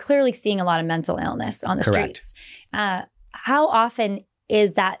 you're clearly seeing a lot of mental illness on the streets. How often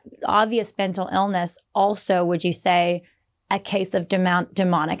is that obvious mental illness also, would you say, a case of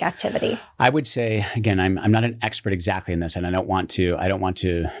demonic activity? I would say, again, I'm not an expert exactly in this, and I don't want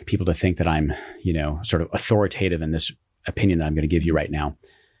to people to think that I'm, sort of authoritative in this opinion that I'm going to give you right now.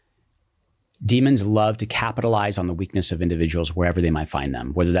 Demons love to capitalize on the weakness of individuals wherever they might find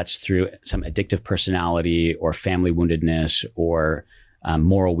them, whether that's through some addictive personality or family woundedness or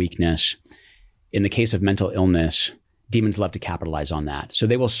moral weakness. In the case of mental illness, demons love to capitalize on that. So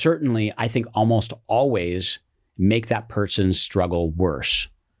they will certainly, I think almost always, make that person's struggle worse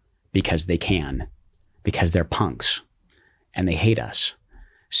because they can, because they're punks and they hate us.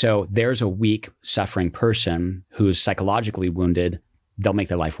 So there's a weak, suffering person who's psychologically wounded, they'll make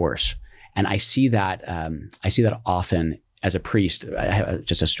their life worse. And I see that often as a priest. I have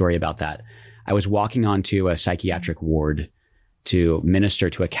just a story about that. I was walking onto a psychiatric ward to minister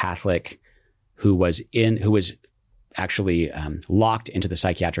to a Catholic who was actually locked into the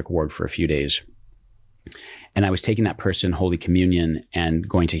psychiatric ward for a few days. And I was taking that person Holy Communion and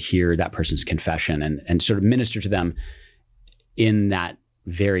going to hear that person's confession and sort of minister to them in that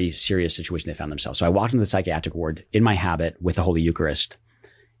very serious situation they found themselves. So I walked into the psychiatric ward in my habit with the Holy Eucharist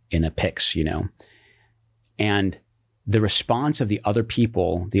in a pyx, and the response of the other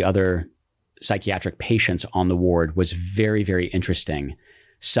people, the other psychiatric patients on the ward was very, very interesting.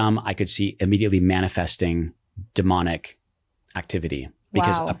 Some I could see immediately manifesting demonic activity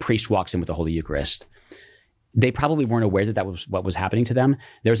because a priest walks in with the Holy Eucharist. They probably weren't aware that was what was happening to them.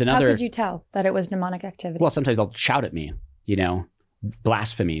 There was another. How could you tell that it was demonic activity? Well, sometimes they'll shout at me,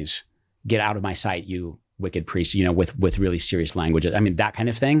 blasphemies, get out of my sight, you wicked priest, with really serious language. I mean, that kind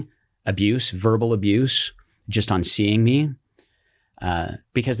of thing, abuse, verbal abuse, just on seeing me.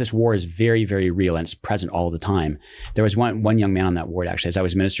 Because this war is very, very real and it's present all the time. There was one young man on that ward, actually, as I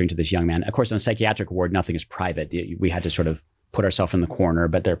was ministering to this young man. Of course, in a psychiatric ward, nothing is private. We had to sort of put ourselves in the corner,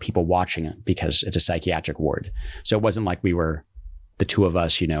 but there are people watching it because it's a psychiatric ward. So it wasn't like we were the two of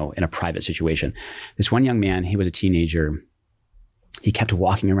us, in a private situation. This one young man, he was a teenager. He kept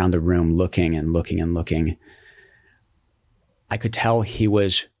walking around the room, looking and looking and looking. I could tell he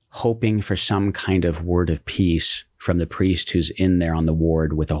was hoping for some kind of word of peace from the priest who's in there on the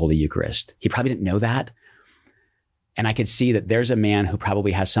ward with the Holy Eucharist. He probably didn't know that. And I could see that there's a man who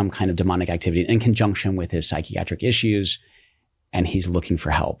probably has some kind of demonic activity in conjunction with his psychiatric issues, and he's looking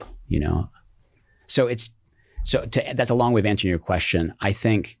for help, So that's a long way of answering your question. I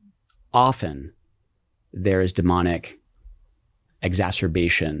think often there is demonic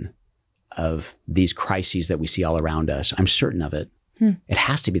exacerbation of these crises that we see all around us. I'm certain of it. It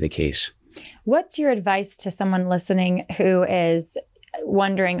has to be the case. What's your advice to someone listening who is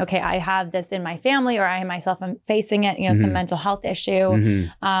wondering, okay, I have this in my family, or I myself am facing it, some mental health issue,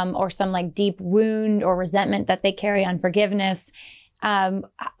 or some like deep wound or resentment that they carry, unforgiveness.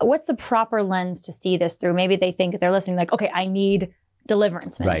 What's the proper lens to see this through? Maybe they think they're listening like, okay, I need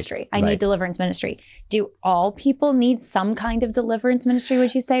deliverance ministry. I need deliverance ministry. Do all people need some kind of deliverance ministry,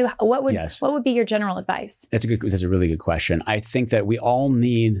 would you say? What would be your general advice? That's a really good question. I think that we all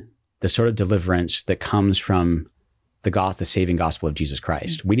need the sort of deliverance that comes from the saving gospel of Jesus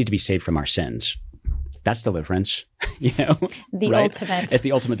Christ. We need to be saved from our sins. That's deliverance, The ultimate. It's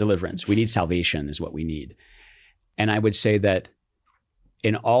the ultimate deliverance. We need salvation is what we need. And I would say that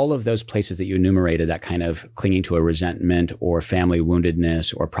in all of those places that you enumerated, that kind of clinging to a resentment or family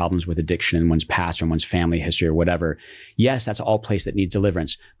woundedness or problems with addiction in one's past or one's family history or whatever, yes, that's all place that needs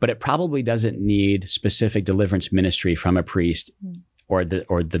deliverance. But it probably doesn't need specific deliverance ministry from a priest or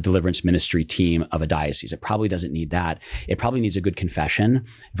the deliverance ministry team of a diocese. It probably doesn't need that. It probably needs a good confession.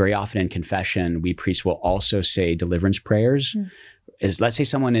 Very often in confession, we priests will also say deliverance prayers. Let's say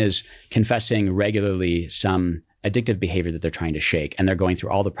someone is confessing regularly some addictive behavior that they're trying to shake, and they're going through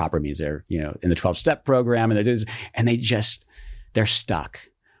all the proper means. They're, in the 12-step program, and they're doing this, and they're stuck,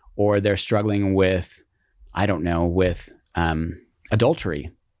 or they're struggling with,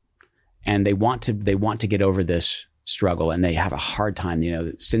 adultery, and they want to get over this struggle, and they have a hard time,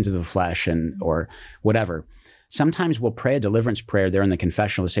 sins of the flesh or whatever. Sometimes we'll pray a deliverance prayer there in the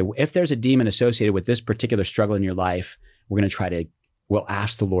confessional to say, well, if there's a demon associated with this particular struggle in your life, we'll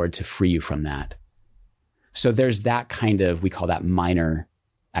ask the Lord to free you from that. So there's that kind of, we call that minor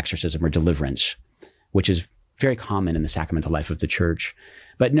exorcism or deliverance, which is very common in the sacramental life of the church.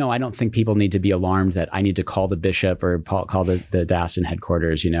 But no, I don't think people need to be alarmed that I need to call the bishop or call the diocesan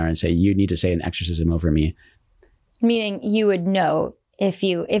headquarters, and say, you need to say an exorcism over me. Meaning you would know if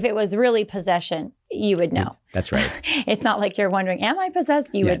it was really possession, you would know. That's right. It's not like you're wondering, am I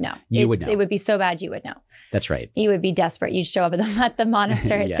possessed? You would know. You would know. It would be so bad you would know. That's right. You would be desperate. You'd show up at the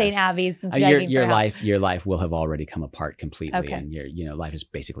monastery Yes. at St. Abby's. Your life will have already come apart completely, Okay. and your life is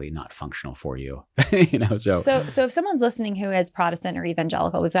basically not functional for you. So if someone's listening who is Protestant or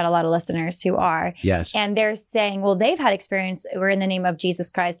evangelical, we've got a lot of listeners who are. Yes. And they're saying, well, they've had experience where in the name of Jesus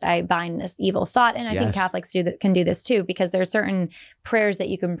Christ, I bind this evil thought. And I think Catholics can do this too, because there are certain prayers that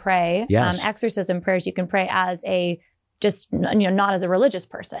you can pray, exorcism prayers you can pray as not as a religious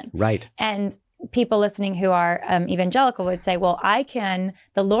person. Right. And people listening who are evangelical would say, well, the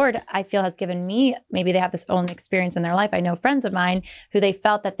Lord, I feel, has given me, maybe they have this own experience in their life. I know friends of mine who they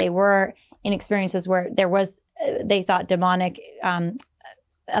felt that they were in experiences where there was, they thought demonic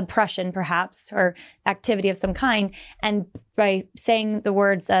oppression perhaps, or activity of some kind. And by saying the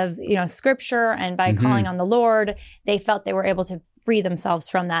words of, scripture and by calling on the Lord, they felt they were able to free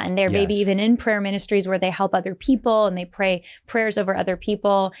themselves from that. And they're maybe even in prayer ministries where they help other people and they pray prayers over other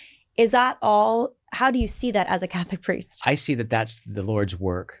people. Is that all? How do you see that as a Catholic priest? I see that that's the Lord's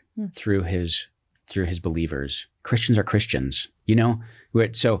work through his believers. Christians are Christians,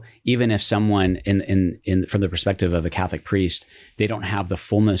 So even if someone in from the perspective of a Catholic priest, they don't have the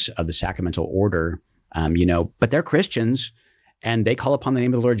fullness of the sacramental order, but they're Christians and they call upon the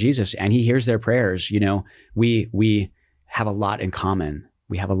name of the Lord Jesus and he hears their prayers. We have a lot in common.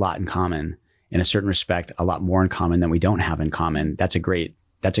 We have a lot in common. In a certain respect, a lot more in common than we don't have in common. That's a great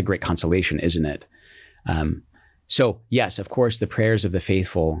consolation, isn't it? So yes, of course, the prayers of the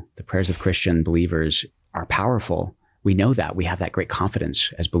faithful, the prayers of Christian believers are powerful. We know that. We have that great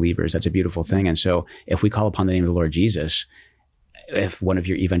confidence as believers. That's a beautiful thing. And so if we call upon the name of the Lord Jesus, if one of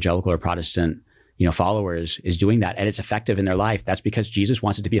your evangelical or Protestant, followers is doing that and it's effective in their life, that's because Jesus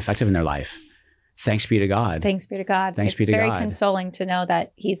wants it to be effective in their life. Thanks be to God. Thanks be to God. Thanks be to God. It's very consoling to know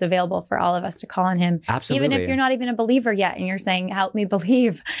that he's available for all of us to call on him. Absolutely. Even if you're not even a believer yet and you're saying, help me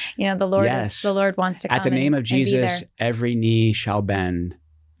believe, the Lord wants to come. At the name of Jesus, every knee shall bend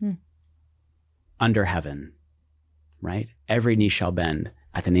under heaven, right? Every knee shall bend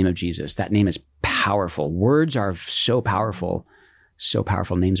at the name of Jesus. That name is powerful. Words are so powerful, so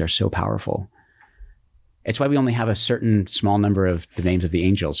powerful. Names are so powerful. It's why we only have a certain small number of the names of the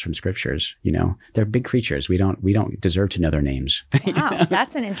angels from scriptures. They're big creatures. We don't deserve to know their names. Wow,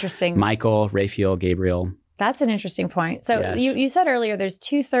 that's an interesting. Michael, Raphael, Gabriel. That's an interesting point. So you said earlier there's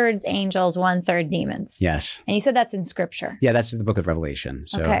 2/3 angels, 1/3 demons. Yes. And you said that's in scripture. Yeah, that's the book of Revelation.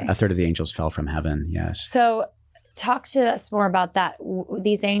 So a third of the angels fell from heaven. Yes. So talk to us more about that.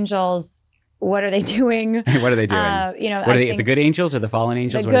 These angels. What are they doing? What are they doing? What are they? The good angels or the fallen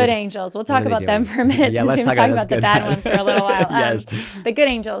angels? The good angels. We'll talk about them for a minute. Yeah, let's talk about the bad ones for a little while. Yes. The good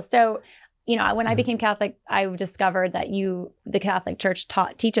angels. So, when I became Catholic, I discovered that the Catholic Church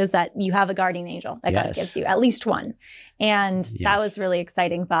teaches that you have a guardian angel that God gives you, at least one. And that was really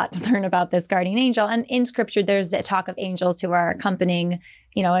exciting thought to learn about this guardian angel. And in scripture, there's a talk of angels who are accompanying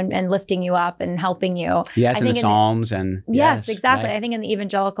and lifting you up and helping you. Yes, in the Psalms and yes, exactly. Right. I think in the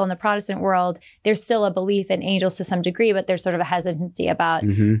evangelical and the Protestant world, there's still a belief in angels to some degree, but there's sort of a hesitancy about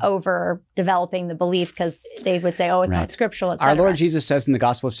over developing the belief because they would say, oh, it's not scriptural, etc. Our Lord Jesus says in the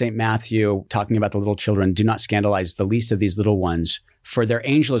Gospel of St. Matthew, talking about the little children, do not scandalize the least of these little ones, for their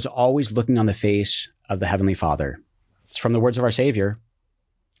angel is always looking on the face of the Heavenly Father. It's from the words of our Savior.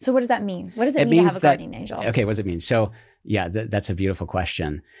 So what does that mean? What does it mean to have a guardian angel? Okay, what does it mean? So that's a beautiful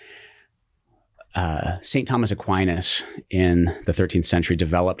question. St. Thomas Aquinas in the 13th century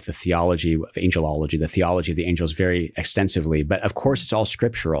developed the theology of angelology, the theology of the angels very extensively. But of course, it's all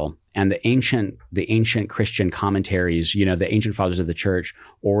scriptural. And the ancient Christian commentaries, the ancient fathers of the church,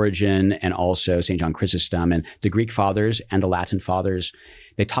 Origen and also St. John Chrysostom, and the Greek fathers and the Latin fathers,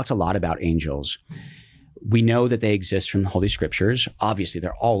 they talked a lot about angels. We know that they exist from the Holy Scriptures. Obviously,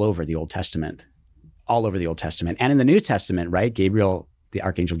 they're all over the Old Testament. And in the New Testament, right? Gabriel, the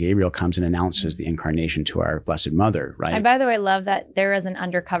Archangel Gabriel comes and announces the incarnation to our Blessed Mother, right? I, by the way, love that there is an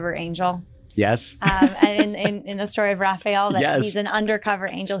undercover angel. Yes. And in the story of Raphael, that yes. he's an undercover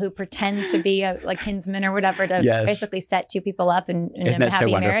angel who pretends to be a kinsman or whatever to yes. basically set two people up in Isn't a that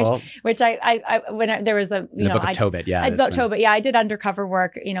happy so marriage. wonderful? Which there was a the book of Tobit, yeah. Tobit, yeah. I did undercover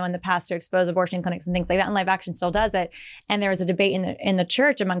work, in the past to expose abortion clinics and things like that. And Live Action still does it. And there was a debate in the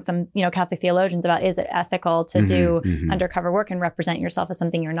church among some Catholic theologians about is it ethical to do undercover work and represent yourself as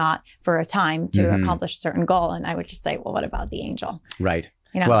something you're not for a time to accomplish a certain goal. And I would just say, well, what about the angel? Right.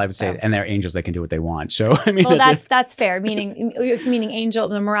 Well, I would say, and they're angels, they can do what they want. So, I mean, well, that's fair. Meaning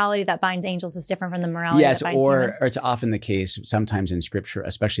the morality that binds angels is different from the morality that binds humans. Or it's often the case, sometimes in scripture,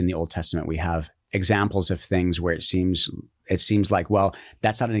 especially in the Old Testament, we have examples of things where it seems like, well,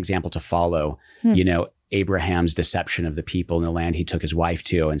 that's not an example to follow. Abraham's deception of the people in the land he took his wife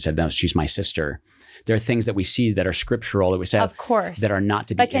to and said, no, she's my sister. There are things that we see that are scriptural that we say, of course, that are not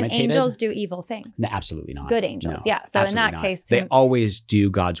to be imitated. But can angels do evil things? No, absolutely not. Good angels, yeah. So in that case, they always do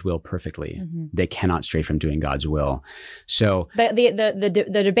God's will perfectly. Mm-hmm. They cannot stray from doing God's will. So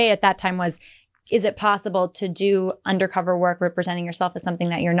the debate at that time was, is it possible to do undercover work representing yourself as something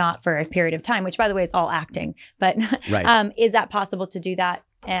that you're not for a period of time? Which, by the way, is all acting. But right. Is that possible to do that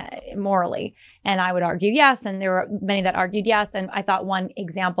morally? And I would argue yes, and there were many that argued yes. And I thought one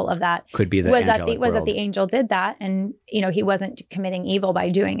example of that could be that the angel did that, and he wasn't committing evil by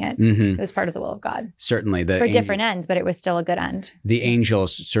doing it. Mm-hmm. It was part of the will of God. Certainly, for different ends, but it was still a good end. The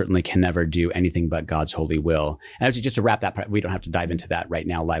angels certainly can never do anything but God's holy will. And actually, just to wrap that part, we don't have to dive into that right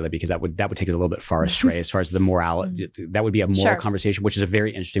now, Lila, because that would take us a little bit far astray as far as the morality. That would be a moral conversation, which is a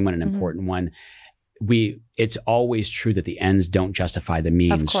very interesting one, an important one. It's always true that the ends don't justify the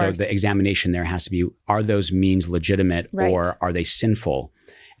means. So the examination there has to be, are those means legitimate or are they sinful?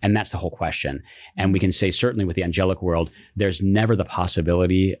 And that's the whole question. And we can say certainly with the angelic world, there's never the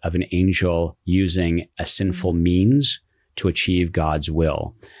possibility of an angel using a sinful means to achieve God's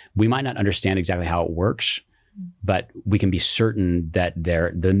will. We might not understand exactly how it works, but we can be certain that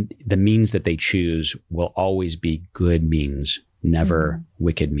the means that they choose will always be good means, never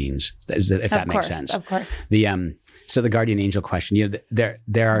wicked means, if that makes sense. Of course. So the guardian angel question, there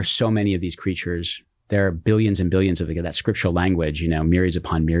are so many of these creatures. There are billions and billions of that scriptural language, myriads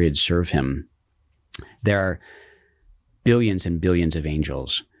upon myriads serve him. There are billions and billions of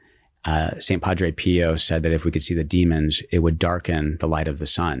angels. St. Padre Pio said that if we could see the demons, it would darken the light of the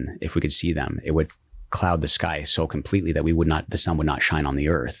sun. If we could see them, it would cloud the sky so completely that the sun would not shine on the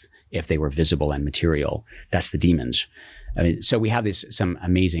earth if they were visible and material. That's the demons. I mean, so we have some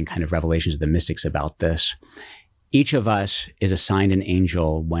amazing kind of revelations of the mystics about this. Each of us is assigned an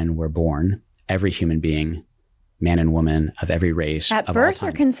angel when we're born. Every human being, man and woman of every race. At birth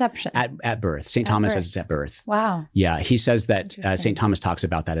or conception? At birth. St. Thomas says it's at birth. Wow. Yeah, he says that St. Thomas talks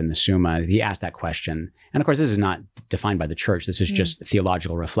about that in the Summa. He asked that question. And of course, this is not defined by the church. This is just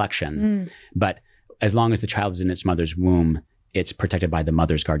theological reflection. But as long as the child is in its mother's womb, it's protected by the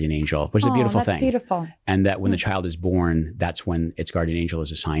mother's guardian angel, which is a beautiful thing. Beautiful. And that when the child is born, that's when its guardian angel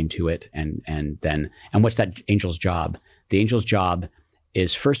is assigned to it. And what's that angel's job? The angel's job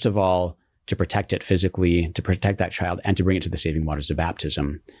is, first of all, to protect it physically, to protect that child, and to bring it to the saving waters of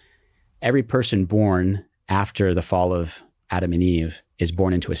baptism. Every person born after the fall of Adam and Eve is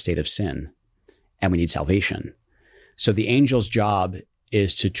born into a state of sin, and we need salvation. So the angel's job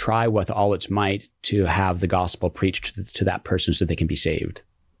is to try with all its might to have the gospel preached to that person so they can be saved.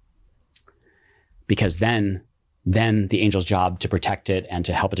 Because then the angel's job to protect it and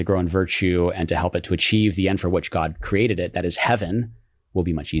to help it to grow in virtue and to help it to achieve the end for which God created it, that is heaven, will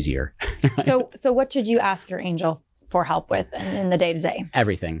be much easier. So what should you ask your angel for help with in the day-to-day?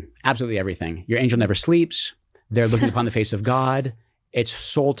 Everything. Absolutely everything. Your angel never sleeps. They're looking upon the face of God. Its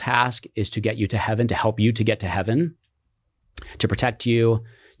sole task is to get you to heaven, to help you to get to heaven, to protect you.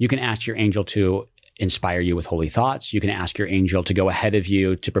 You can ask your angel to inspire you with holy thoughts. You can ask your angel to go ahead of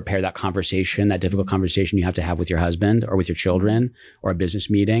you to prepare that conversation, that difficult conversation you have to have with your husband or with your children or a business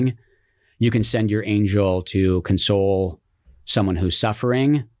meeting. You can send your angel to console someone who's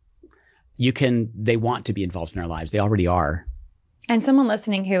suffering. They want to be involved in our lives. They already are. And someone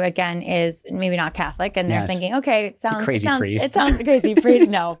listening who, again, is maybe not Catholic, and they're thinking, okay, it sounds crazy priest. It sounds crazy priest.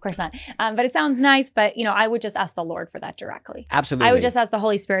 No, of course not. But it sounds nice. But I would just ask the Lord for that directly. Absolutely, I would just ask the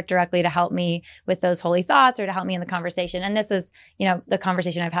Holy Spirit directly to help me with those holy thoughts or to help me in the conversation. And this is, the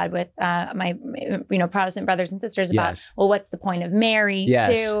conversation I've had with my, Protestant brothers and sisters about, well, what's the point of Mary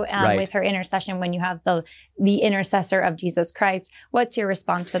too, with her intercession when you have the intercessor of Jesus Christ? What's your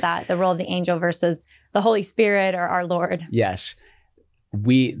response to that? The role of the angel versus the Holy Spirit or our Lord? Yes.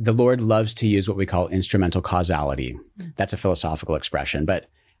 The Lord loves to use what we call instrumental causality. That's a philosophical expression. But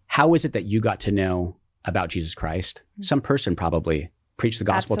how is it that you got to know about Jesus Christ? Some person probably preached the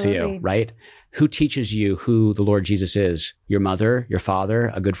gospel to you, right? Who teaches you who the Lord Jesus is? Your mother, your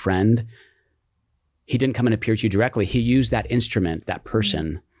father, a good friend? He didn't come and appear to you directly. He used that instrument, that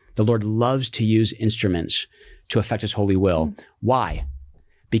person. The Lord loves to use instruments to affect his holy will. Why?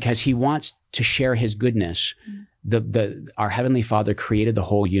 Because he wants to share his goodness. Our Heavenly Father created the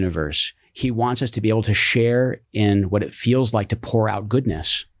whole universe. He wants us to be able to share in what it feels like to pour out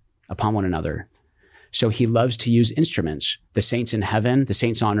goodness upon one another. So he loves to use instruments, the saints in heaven, the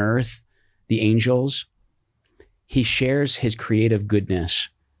saints on earth, the angels. He shares his creative goodness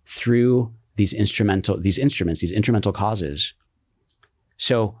through these instrumental causes.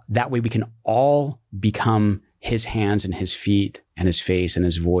 So that way we can all become his hands and his feet and his face and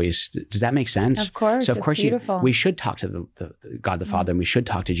his voice. Does that make sense? Of course. So of course beautiful. We should talk to the God the Father, and we should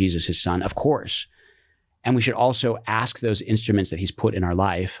talk to Jesus, his son, of course. And we should also ask those instruments that he's put in our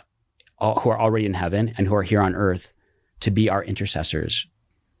life, who are already in heaven and who are here on earth, to be our intercessors.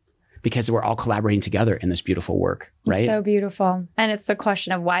 Because we're all collaborating together in this beautiful work, right? It's so beautiful. And it's the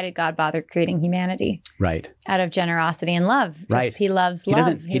question of, why did God bother creating humanity? Right. Out of generosity and love. Right. He loves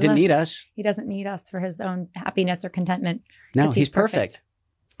love. He didn't need us. He doesn't need us for his own happiness or contentment. No, he's perfect.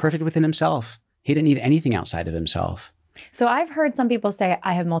 Perfect within himself. He didn't need anything outside of himself. So I've heard some people say,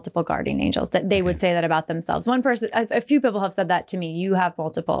 I have multiple guardian angels, that they would say that about themselves. One person, a few people have said that to me. You have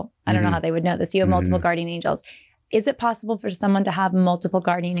multiple. I don't know how they would know this. You have multiple guardian angels. Is it possible for someone to have multiple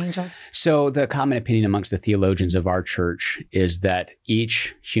guardian angels? So the common opinion amongst the theologians of our church is that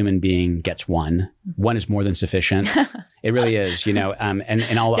each human being gets one. One is more than sufficient. It really is, and all don't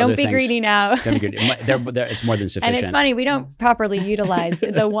other things. Don't be greedy now. Don't be greedy. It's more than sufficient. And it's funny, we don't properly utilize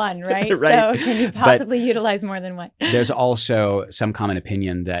the one, right? Right. So can you possibly utilize more than one? There's also some common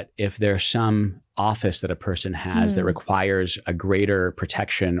opinion that if there's some office that a person has that requires a greater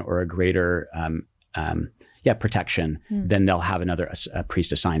protection or a greater protection, then they'll have a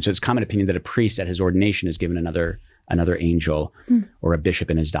priest assigned. So it's common opinion that a priest at his ordination is given another angel, or a bishop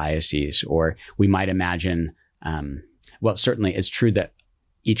in his diocese. Or we might imagine, certainly it's true that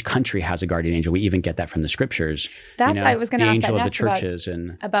each country has a guardian angel. We even get that from the scriptures. I was going to ask the angel that of the churches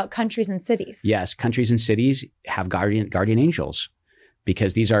about countries and cities. Yes, countries and cities have guardian angels,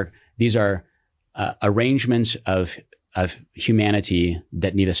 because these are arrangements of humanity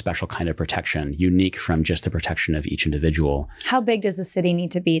that need a special kind of protection, unique from just the protection of each individual. How big does a city need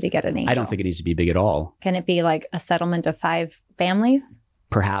to be to get an angel? I don't think it needs to be big at all. Can it be like a settlement of 5 families?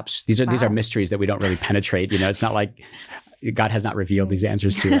 Perhaps. These are mysteries that we don't really penetrate. It's not like God has not revealed these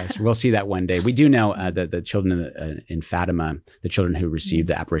answers to us. We'll see that one day. We do know that the children in Fatima, the children who received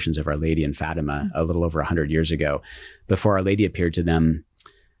the apparitions of Our Lady in Fatima a little over 100 years ago, before Our Lady appeared to them,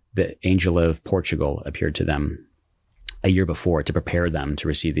 the angel of Portugal appeared to them a year before to prepare them to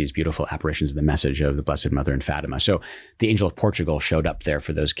receive these beautiful apparitions of the message of the Blessed Mother in Fatima. So the angel of Portugal showed up there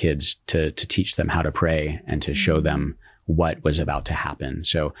for those kids to teach them how to pray and to show them what was about to happen.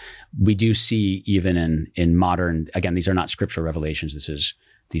 So we do see, even in modern, again, these are not scriptural revelations.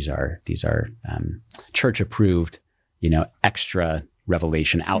 These are church approved, extra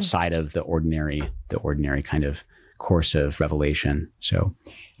revelation outside of the ordinary kind of course of revelation. So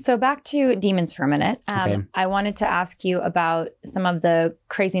back to demons for a minute. Okay. I wanted to ask you about some of the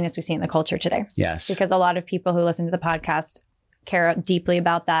craziness we see in the culture today. Yes. Because a lot of people who listen to the podcast care deeply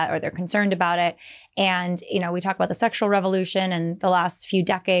about that, or they're concerned about it. And, we talk about the sexual revolution and the last few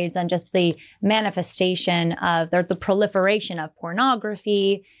decades, and just the manifestation of the proliferation of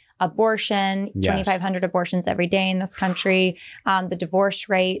pornography, abortion, 2,500 abortions every day in this country, the divorce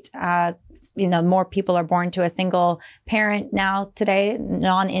rate, more people are born to a single parent now today,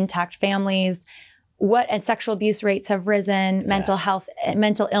 non-intact families. And sexual abuse rates have risen, mental health,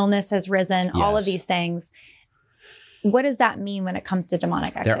 mental illness has risen, all of these things. What does that mean when it comes to demonic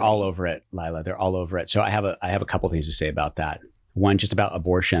activity? They're all over it, Lila. They're all over it. So I have a couple things to say about that. One, just about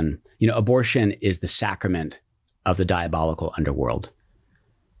abortion. Abortion is the sacrament of the diabolical underworld.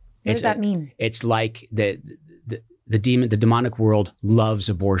 What does that mean? It's like the demonic world loves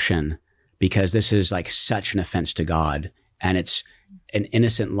abortion, because this is like such an offense to God, and it's an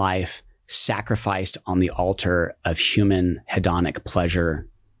innocent life sacrificed on the altar of human hedonic pleasure.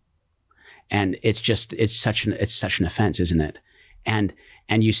 And it's such an offense, isn't it? And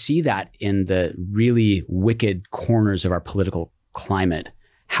you see that in the really wicked corners of our political climate,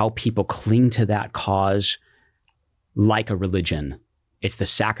 how people cling to that cause like a religion. It's the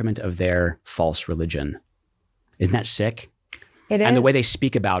sacrament of their false religion. Isn't that sick? It is. And the way they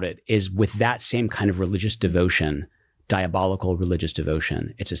speak about it is with that same kind of religious devotion, diabolical religious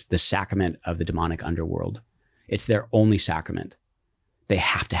devotion. It's just the sacrament of the demonic underworld. It's their only sacrament. They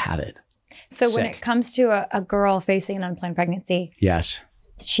have to have it. So when it comes to a girl facing an unplanned pregnancy,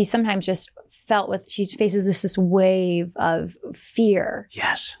 she sometimes just she faces this wave of fear,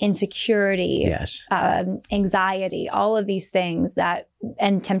 insecurity, anxiety, all of these things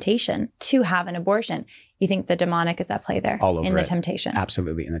and temptation to have an abortion. You think the demonic is at play there? All over in the temptation.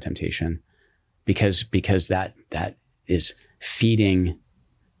 Absolutely, in the temptation. Because that is feeding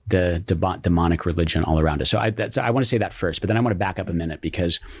the demonic religion all around us. So I want to say that first, but then I want to back up a minute,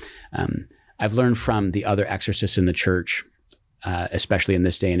 because I've learned from the other exorcists in the church, especially in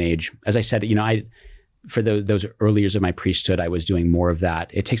this day and age. As I said, for those early years of my priesthood, I was doing more of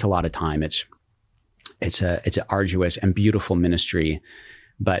that. It takes a lot of time. It's an arduous and beautiful ministry,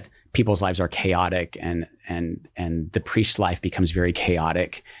 but people's lives are chaotic, and the priest's life becomes very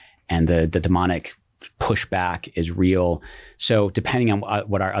chaotic, and the demonic pushback is real. So depending on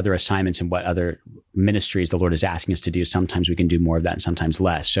what our other assignments and what other ministries the Lord is asking us to do, sometimes we can do more of that and sometimes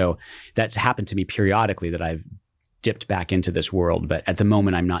less. So that's happened to me periodically that I've dipped back into this world. But at the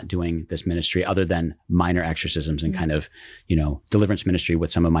moment, I'm not doing this ministry other than minor exorcisms and kind of, deliverance ministry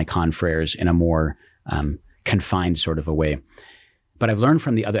with some of my confreres in a more confined sort of a way. But I've learned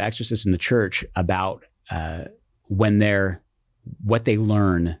from the other exorcists in the church about what they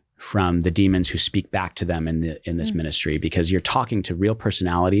learn from the demons who speak back to them in this ministry, because you're talking to real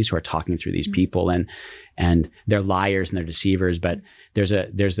personalities who are talking through these people, and they're liars and they're deceivers. But there's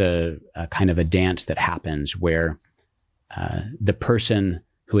a kind of a dance that happens where the person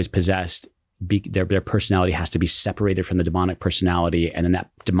who is possessed, their personality has to be separated from the demonic personality, and then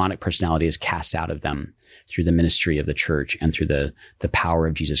that demonic personality is cast out of them through the ministry of the church and through the power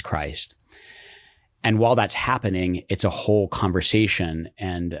of Jesus Christ. And while that's happening, it's a whole conversation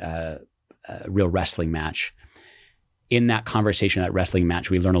and a real wrestling match. In that conversation, that wrestling match,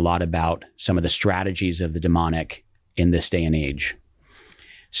 we learn a lot about some of the strategies of the demonic in this day and age.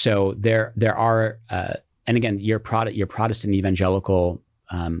 So there are, and again, your Protestant evangelical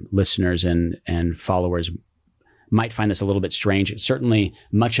listeners and followers might find this a little bit strange. Certainly,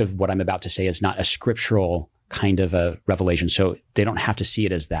 much of what I'm about to say is not a scriptural kind of a revelation, so they don't have to see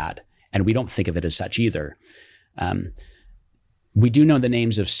it as that. And we don't think of it as such either. We do know the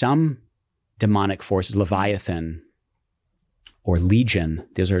names of some demonic forces, Leviathan or Legion.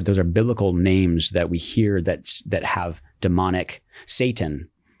 Those are biblical names that we hear that have demonic. Satan,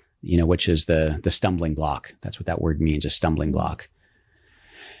 which is the stumbling block. That's what that word means, a stumbling block.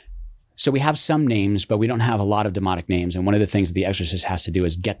 So we have some names, but we don't have a lot of demonic names. And one of the things that the exorcist has to do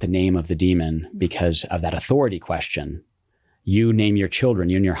is get the name of the demon because of that authority question. You name your children,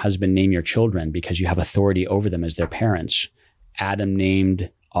 you and your husband name your children because you have authority over them as their parents. Adam named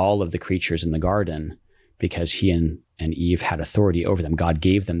all of the creatures in the garden because he and Eve had authority over them. God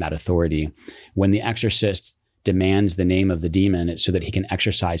gave them that authority. When the exorcist demands the name of the demon, it's so that he can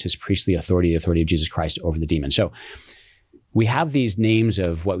exercise his priestly authority, the authority of Jesus Christ over the demon. So we have these names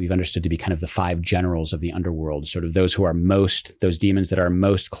of what we've understood to be kind of the five generals of the underworld, sort of those demons that are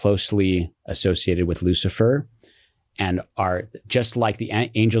most closely associated with Lucifer, and are just like the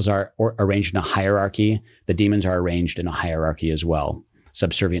angels are arranged in a hierarchy, the demons are arranged in a hierarchy as well,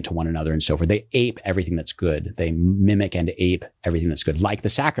 subservient to one another and so forth. They ape everything that's good. They mimic and ape everything that's good, like the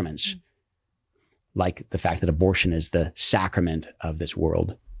sacraments, like the fact that abortion is the sacrament of this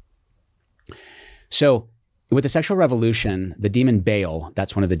world. So with the sexual revolution, the demon Baal,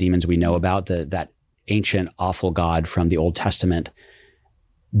 that's one of the demons we know about, that ancient, awful god from the Old Testament,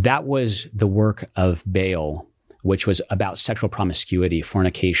 that was the work of Baal, which was about sexual promiscuity,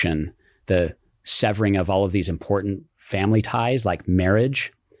 fornication, the severing of all of these important family ties like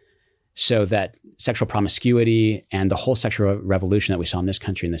marriage, so that sexual promiscuity and the whole sexual revolution that we saw in this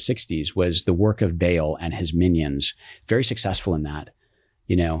country in the 60s was the work of Baal and his minions. Very successful in that,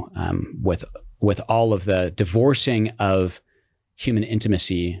 with all of the divorcing of human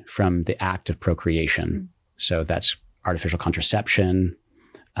intimacy from the act of procreation. So that's artificial contraception,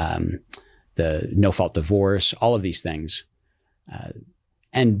 the no-fault divorce, all of these things.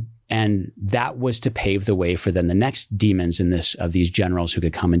 And that was to pave the way for then the next demons of these generals who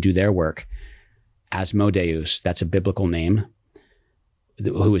could come and do their work. Asmodeus, that's a biblical name,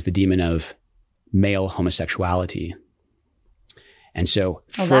 who is the demon of male homosexuality. And so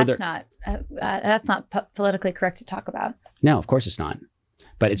further... That's not politically correct to talk about. No, of course it's not.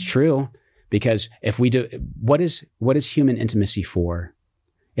 But it's true, because if we do... What is human intimacy for?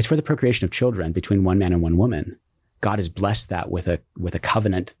 It's for the procreation of children between one man and one woman. God has blessed that with a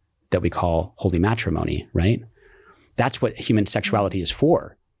covenant that we call holy matrimony, right? That's what human sexuality is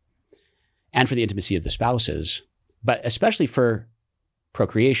for. And for the intimacy of the spouses, but especially for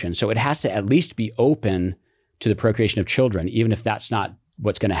procreation. So it has to at least be open to the procreation of children, even if that's not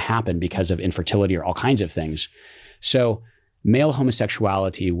what's going to happen because of infertility or all kinds of things. So male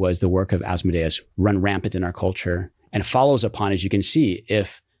homosexuality was the work of Asmodeus, run rampant in our culture, and follows upon, as you can see,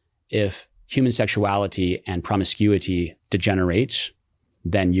 if human sexuality and promiscuity degenerates,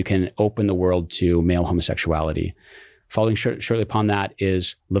 then you can open the world to male homosexuality. Following shortly upon that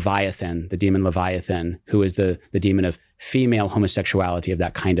is Leviathan, the demon Leviathan, who is the demon of female homosexuality, of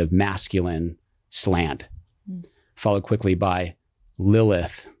that kind of masculine slant. Followed quickly by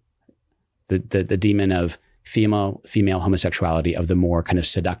Lilith, the demon of female homosexuality, of the more kind of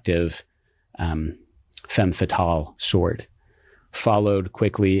seductive femme fatale sort, followed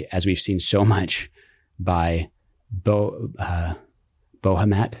quickly, as we've seen so much, by Bohemet,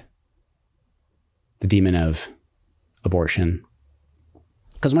 the demon of abortion.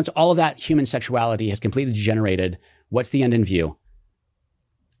 Because once all of that human sexuality has completely degenerated, what's the end in view?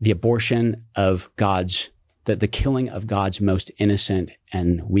 The abortion of the killing of God's most innocent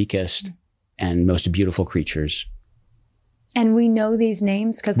and weakest and most beautiful creatures. And we know these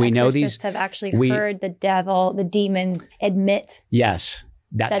names because exorcists have actually heard the devil, the demons admit. Yes,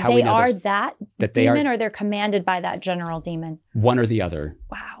 that's that how we know they are this. that demon, or they're commanded by that general demon. One or the other.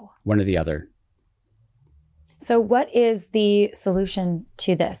 Wow. One or the other. So what is the solution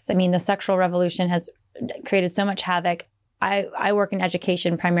to this? I mean, the sexual revolution has created so much havoc. I work in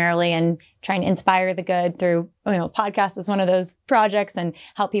education primarily and trying to inspire the good through, podcast is one of those projects, and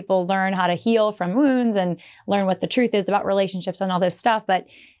help people learn how to heal from wounds and learn what the truth is about relationships and all this stuff. But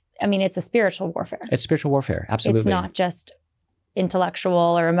I mean, it's a spiritual warfare. It's spiritual warfare. Absolutely. It's not just intellectual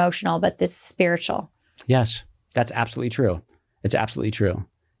or emotional, but it's spiritual. Yes, that's absolutely true. It's absolutely true.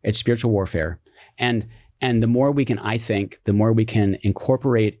 It's spiritual warfare. And the more we can, I think, the more we can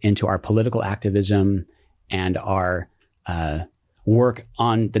incorporate into our political activism and our work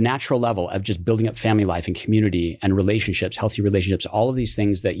on the natural level of just building up family life and community and relationships, healthy relationships, all of these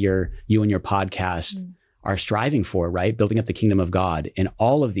things that you and your podcast are striving for, right? Building up the kingdom of God in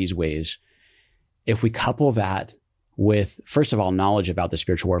all of these ways. If we couple that with, first of all, knowledge about the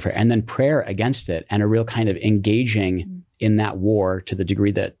spiritual warfare, and then prayer against it, and a real kind of engaging in that war to the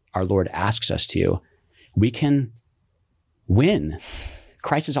degree that our Lord asks us to, we can win.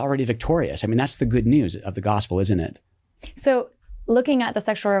 Christ is already victorious. I mean, that's the good news of the gospel, isn't it? So looking at the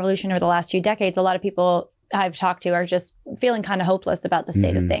sexual revolution over the last few decades, a lot of people I've talked to are just feeling kind of hopeless about the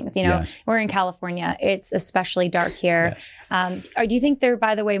state of things. Yes. We're in California. It's especially dark here. Yes. Do you think there are,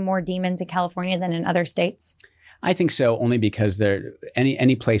 by the way, more demons in California than in other states? I think so, only because there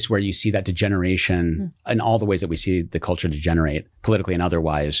any place where you see that degeneration in all the ways that we see the culture degenerate, politically and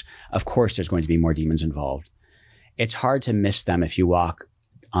otherwise, of course there's going to be more demons involved. It's hard to miss them if you walk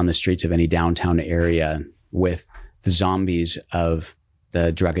on the streets of any downtown area with the zombies of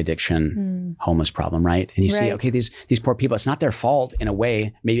the drug addiction, homeless problem, right? And you see, okay, these poor people, it's not their fault in a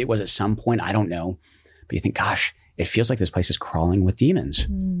way. Maybe it was at some point, I don't know. But you think, gosh, it feels like this place is crawling with demons.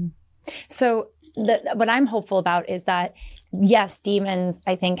 So what I'm hopeful about is that, yes, demons,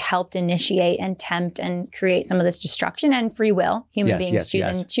 I think, helped initiate and tempt and create some of this destruction and free will. Human beings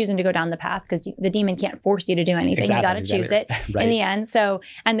choosing to go down the path, because the demon can't force you to do anything. You got to choose it in the end. So,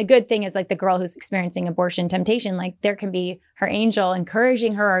 and the good thing is, like the girl who's experiencing abortion temptation, like there can be her angel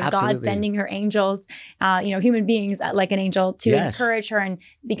encouraging her, or God sending her angels, human beings like an angel to encourage her. And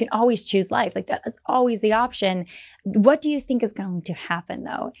you can always choose life. Like that's always the option. What do you think is going to happen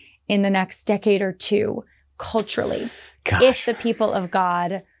though in the next decade or two culturally? Gosh. If the people of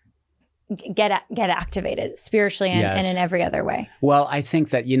God get activated spiritually and in every other way? Well, I think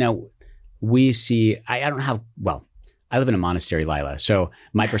that, we see, I live in a monastery, Lila. So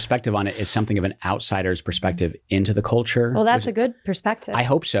my perspective on it is something of an outsider's perspective into the culture. Well, that's a good perspective. I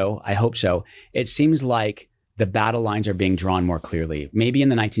hope so. It seems like the battle lines are being drawn more clearly. Maybe in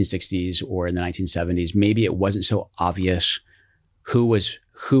the 1960s or in the 1970s, maybe it wasn't so obvious who was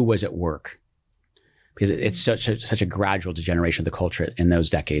at work. Because it's such a gradual degeneration of the culture in those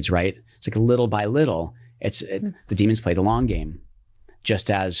decades, right? It's like little by little, the demons played a long game,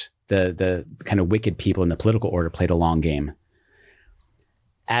 just as the kind of wicked people in the political order played a long game.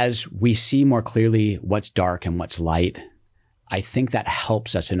 As we see more clearly what's dark and what's light, I think that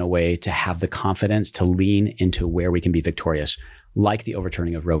helps us in a way to have the confidence to lean into where we can be victorious, like the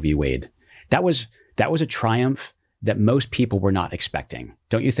overturning of Roe v. Wade. That was a triumph that most people were not expecting,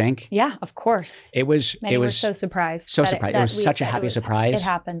 don't you think? Yeah, of course. Many were so surprised. It was such a happy surprise. It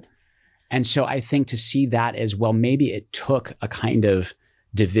happened. And so I think to see that as well, maybe it took a kind of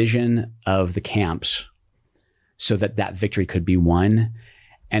division of the camps so that victory could be won.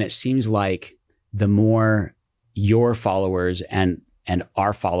 And it seems like the more your followers and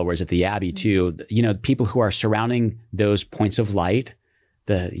our followers at the Abbey too, people who are surrounding those points of light,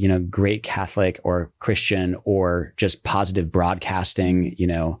 the, great Catholic or Christian or just positive broadcasting,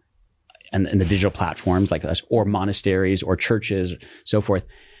 and the digital platforms like us, or monasteries or churches, so forth,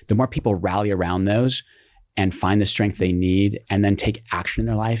 the more people rally around those and find the strength they need and then take action in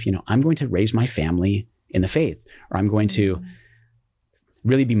their life. I'm going to raise my family in the faith, or I'm going to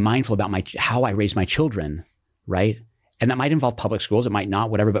really be mindful about how I raise my children, right? And that might involve public schools, it might not,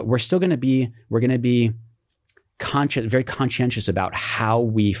 whatever, but we're going to be very conscientious about how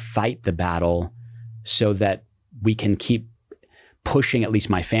we fight the battle so that we can keep pushing at least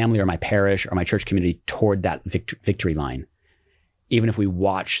my family or my parish or my church community toward that victory line, even if we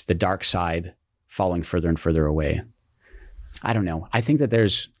watch the dark side falling further and further away. I don't know. I think that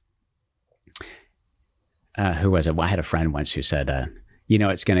there's, who was it? Well, I had a friend once who said,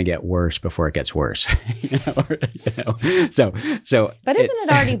 it's going to get worse before it gets worse. So. But isn't it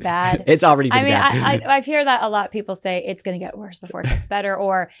already bad? It's already been bad. I hear that a lot. People say it's going to get worse before it gets better.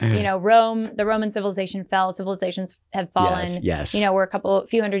 Or, Rome, the Roman civilization fell. Civilizations have fallen. Yes. We're a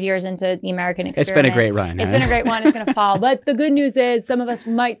few hundred years into the American experiment. It's been a great run. It's been a great one. It's going to fall. But the good news is some of us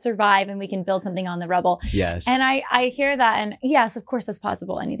might survive and we can build something on the rubble. Yes. And I hear that. And yes, of course, that's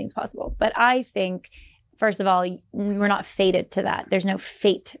possible. Anything's possible. But I think, first of all, we're not fated to that. There's no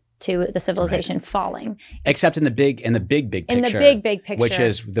fate to the civilization falling, except in the big picture. In the big picture, which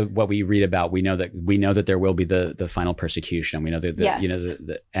is what we read about. We know that there will be the final persecution. We know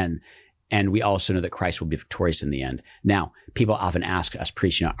that and we also know that Christ will be victorious in the end. Now, people often ask us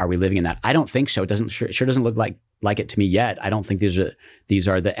priests, are we living in that? I don't think so. It sure doesn't look like it to me yet. I don't think these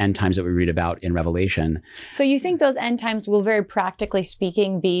are the end times that we read about in Revelation. So you think those end times will, very practically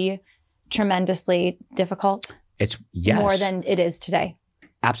speaking, be tremendously difficult? It's more than it is today.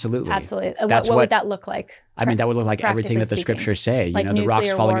 Absolutely. What would that look like? I mean, that would look like everything that the scriptures say. Like the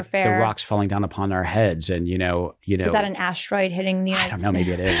rocks falling down upon our heads, and Is that an asteroid hitting the United States? I don't know.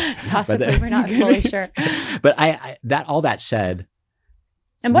 Maybe it is. Possibly. We're not fully sure. But all that said.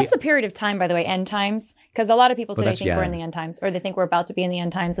 And what's the period of time, by the way, end times? Because a lot of people today think we're in the end times, or they think we're about to be in the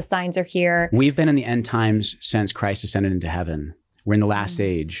end times. The signs are here. We've been in the end times since Christ ascended into heaven. We're in the last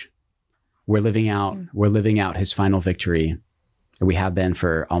age. We're living out his final victory. We have been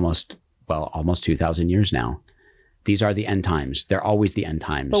for almost 2,000 years now. These are the end times. They're always the end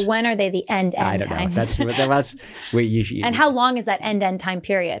times. But when are they the end times? I don't know. That's where you. And how long is that end time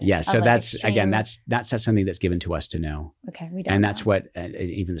period? Yes. So that's something that's given to us to know. Okay, we don't. And that's what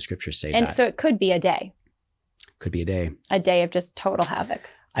even the scriptures say. And so it could be a day. Could be a day. A day of just total havoc.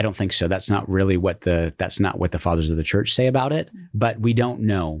 I don't think so. That's not what the fathers of the church say about it. But we don't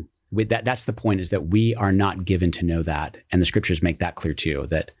know. That's the point, is that we are not given to know that. And the scriptures make that clear too,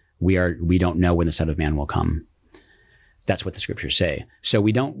 that we don't know when the Son of Man will come. That's what the scriptures say. So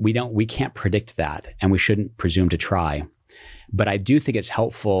we can't predict that, and we shouldn't presume to try. But I do think it's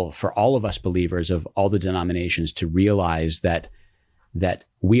helpful for all of us believers of all the denominations to realize that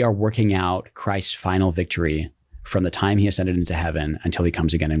we are working out Christ's final victory from the time he ascended into heaven until he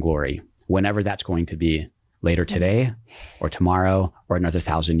comes again in glory, whenever that's going to be. Later today or tomorrow or another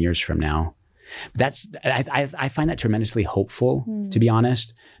 1,000 years from now. I find that tremendously hopeful, to be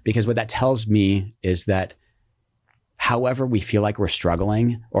honest, because what that tells me is that however we feel like we're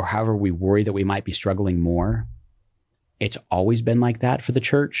struggling, or however we worry that we might be struggling more, it's always been like that for the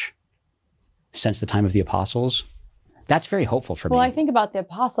church since the time of the apostles. That's very hopeful for me. Well, I think about the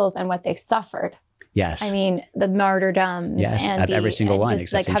apostles and what they suffered. Yes. I mean, the martyrdoms and every single one,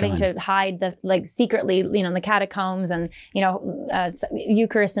 just like having to hide secretly, in the catacombs, and,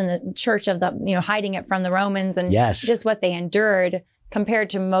 Eucharist in the church of the, hiding it from the Romans, and just what they endured compared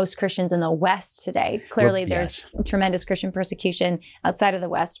to most Christians in the West today. Clearly, there's tremendous Christian persecution outside of the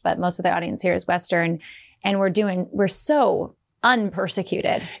West, but most of the audience here is Western, and we're so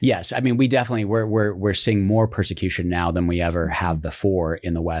unpersecuted. Yes. I mean, we're seeing more persecution now than we ever have before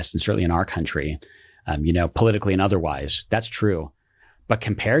in the West, and certainly in our country, politically and otherwise. That's true. But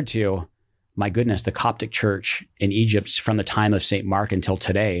compared to, my goodness, the Coptic church in Egypt from the time of St. Mark until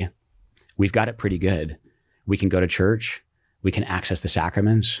today, we've got it pretty good. We can go to church. We can access the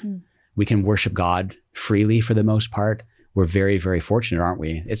sacraments. We can worship God freely for the most part. We're very, very fortunate, aren't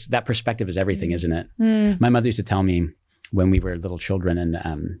we? That perspective is everything, isn't it? My mother used to tell me, when we were little children,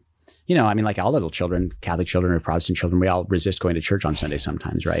 and like all little children, Catholic children or Protestant children, we all resist going to church on Sunday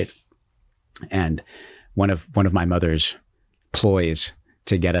sometimes, right? And one of my mother's ploys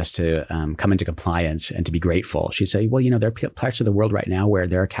to get us to come into compliance and to be grateful, she'd say, well, there are parts of the world right now where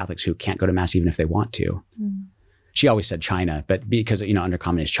there are Catholics who can't go to Mass even if they want to. She always said China, but because under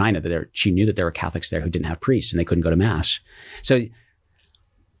communist China, she knew that there were Catholics there who didn't have priests and they couldn't go to Mass. So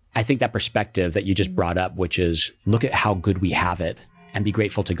I think that perspective that you just brought up, which is look at how good we have it and be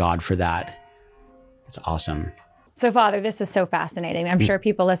grateful to God for that. It's awesome. So, Father, this is so fascinating. I'm sure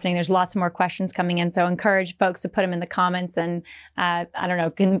people listening, there's lots more questions coming in. So encourage folks to put them in the comments. And I don't know,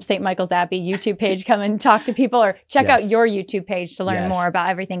 can St. Michael's Abbey YouTube page come and talk to people, or check out your YouTube page to learn more about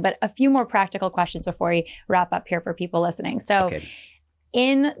everything. But a few more practical questions before we wrap up here for people listening. So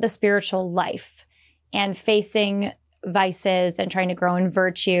in the spiritual life and facing vices and trying to grow in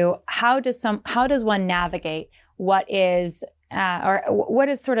virtue, how does one navigate what is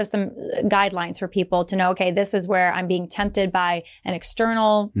sort of some guidelines for people to know, okay, this is where I'm being tempted by an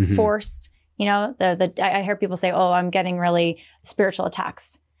external force. You know, I hear people say, oh, I'm getting really spiritual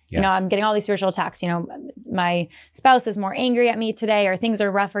attacks. Yes. You know, I'm getting all these spiritual attacks. You know, my spouse is more angry at me today, or things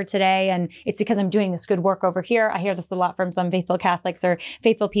are rougher today, and it's because I'm doing this good work over here. I hear this a lot from some faithful Catholics or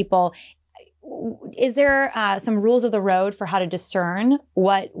faithful people. Is there some rules of the road for how to discern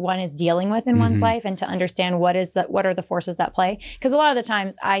what one is dealing with in one's life, and to understand what are the forces at play? Because a lot of the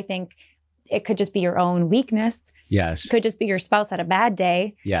times I think it could just be your own weakness. Yes. It could just be your spouse had a bad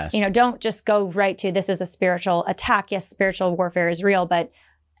day. Yes. You know, don't just go right to this is a spiritual attack. Yes, spiritual warfare is real, but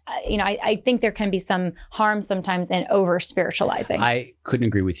you know, I think there can be some harm sometimes in over spiritualizing. I couldn't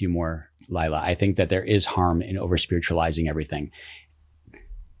agree with you more, Lila. I think that there is harm in over spiritualizing everything.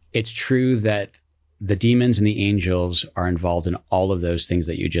 It's true that the demons and the angels are involved in all of those things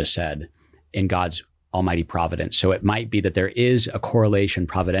that you just said in God's almighty providence. So it might be that there is a correlation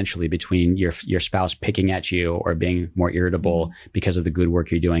providentially between your spouse picking at you or being more irritable because of the good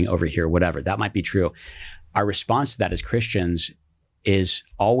work you're doing over here, whatever. That might be true. Our response to that as Christians is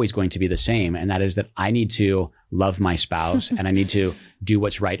always going to be the same. And that is that I need to love my spouse and I need to do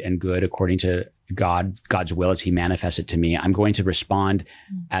what's right and good according to God's will as he manifests it to me. I'm going to respond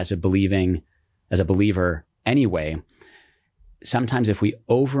as a believer anyway. Sometimes if we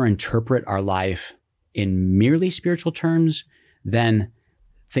overinterpret our life in merely spiritual terms, then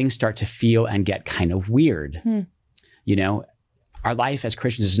things start to feel and get kind of weird. You know, our life as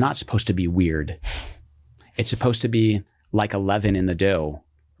Christians is not supposed to be weird. It's supposed to be like a leaven in the dough,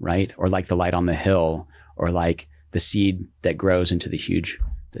 right? Or like the light on the hill, or like the seed that grows into the huge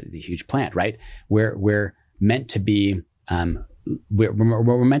plant, right? We're meant to be, we're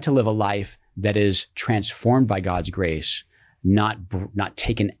meant to live a life that is transformed by God's grace, not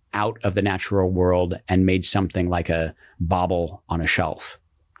taken out of the natural world and made something like a bauble on a shelf.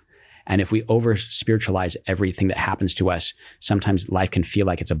 And if we over spiritualize everything that happens to us, sometimes life can feel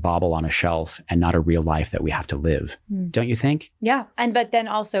like it's a bauble on a shelf and not a real life that we have to live. Don't you think? Yeah. But then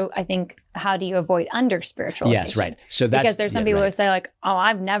also, I think, how do you avoid under spiritualization? Yes, right. So that's because there's some people who say like, oh,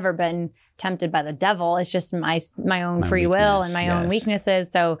 I've never been tempted by the devil. It's just my own free will and my own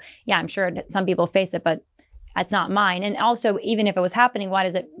weaknesses. So yeah, I'm sure some people face it, but it's not mine. And also, even if it was happening, why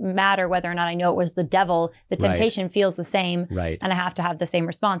does it matter whether or not I know it was the devil? The temptation feels the same. Right. And I have to have the same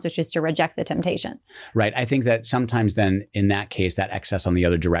response, which is to reject the temptation. Right. I think that sometimes then in that case, that excess on the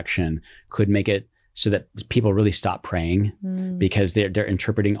other direction could make it so that people really stop praying because they're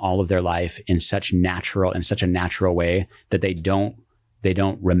interpreting all of their life in such a natural way that they don't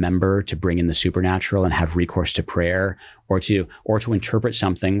remember to bring in the supernatural and have recourse to prayer or to interpret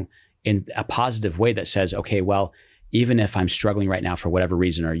something in a positive way that says, okay, well, even if I'm struggling right now for whatever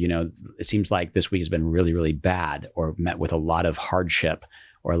reason, or, you know, it seems like this week has been really, really bad or met with a lot of hardship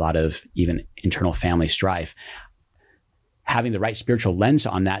or a lot of even internal family strife, having the right spiritual lens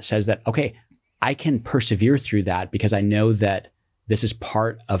on that says that, okay, I can persevere through that because I know that this is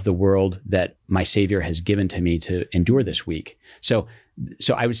part of the world that my Savior has given to me to endure this week. So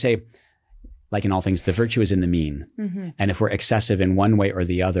I would say, like in all things, the virtue is in the mean. And if we're excessive in one way or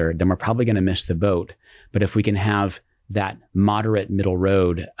the other, then we're probably going to miss the boat. But if we can have that moderate middle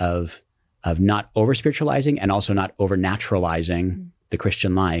road of not over spiritualizing and also not over naturalizing the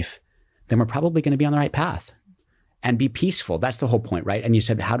Christian life, then we're probably going to be on the right path and be peaceful. That's the whole point, right? And you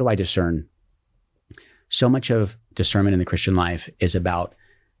said, how do I discern? So much of discernment in the Christian life is about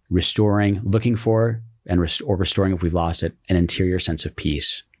restoring, looking for, or restoring, if we've lost it, an interior sense of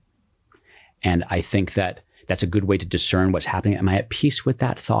peace. And I think that that's a good way to discern what's happening. Am I at peace with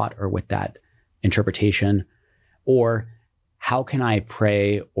that thought or with that interpretation? Or how can I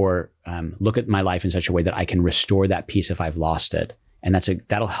pray or look at my life in such a way that I can restore that peace if I've lost it? And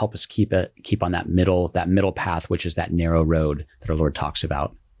that'll help us keep on that middle path, which is that narrow road that our Lord talks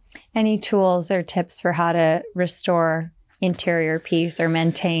about. Any tools or tips for how to restore interior peace or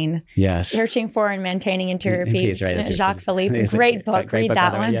maintain? Yes. Searching for and maintaining interior peace. Right. Jacques Philippe, great book. Read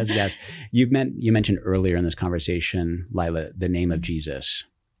that one. Yes. You mentioned earlier in this conversation, Lila, the name of Jesus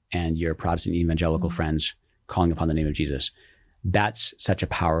and your Protestant evangelical friends calling upon the name of Jesus. That's such a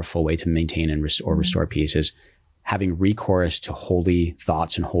powerful way to maintain and restore peace, is having recourse to holy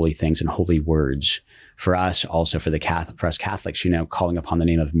thoughts and holy things and holy words. For us, also for us Catholics, calling upon the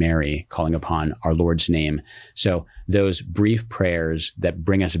name of Mary, calling upon our Lord's name. So those brief prayers that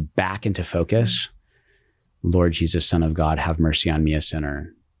bring us back into focus, Lord Jesus, Son of God, have mercy on me, a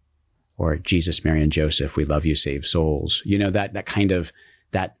sinner. Or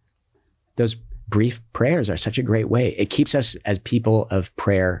brief prayers are such a great way. It keeps us as people of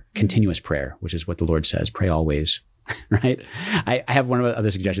prayer, continuous prayer, which is what the Lord says, pray always, right? I have one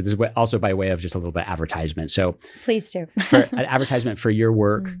other suggestion. This is also by way of just a little bit of advertisement. So please do. For an advertisement for your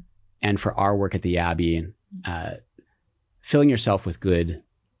work and for our work at the Abbey, filling yourself with good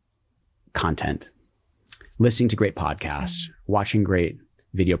content, listening to great podcasts, watching great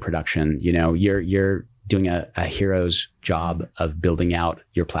video production. You know, you're doing a hero's job of building out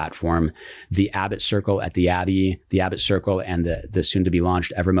your platform. The Abbott Circle at the Abbey, the Abbott Circle and the soon to be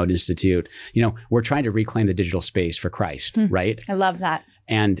launched Evermode Institute. You know, we're trying to reclaim the digital space for Christ, right? I love that.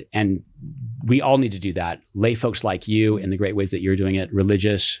 And we all need to do that. Lay folks like you in the great ways that you're doing it,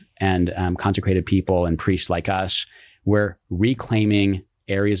 religious and consecrated people and priests like us. We're reclaiming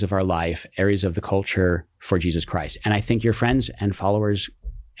areas of our life, areas of the culture for Jesus Christ. And I think your friends and followers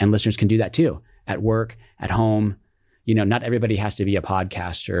and listeners can do that too. At work, at home. You know, not everybody has to be a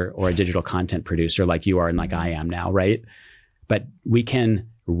podcaster or a digital content producer like you are and like I am now, right? But we can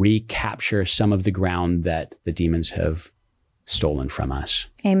recapture some of the ground that the demons have stolen from us.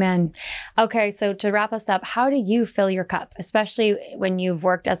 Amen. Okay, so to wrap us up, how do you fill your cup, especially when you've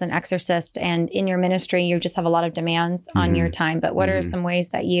worked as an exorcist and in your ministry, you just have a lot of demands on your time, but what are some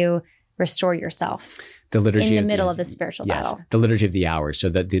ways that you restore yourself? The liturgy in the middle of the spiritual battle. The liturgy of the hours. So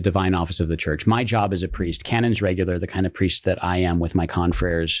that the divine office of the church. My job as a priest, canons regular, the kind of priest that I am with my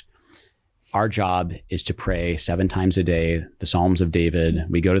confreres, our job is to pray 7 times a day, the Psalms of David.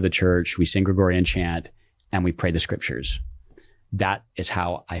 We go to the church, we sing Gregorian chant, and we pray the scriptures. That is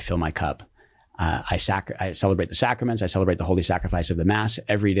how I fill my cup. I celebrate the sacraments. I celebrate the holy sacrifice of the Mass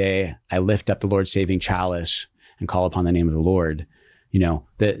every day. I lift up the Lord's saving chalice and call upon the name of the Lord. You know,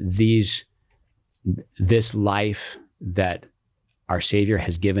 this life that our Savior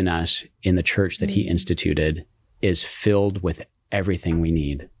has given us in the church that he instituted is filled with everything we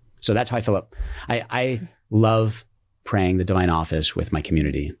need. So that's how I fill up. I love praying the divine office with my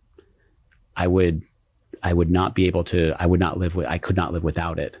community. I could not live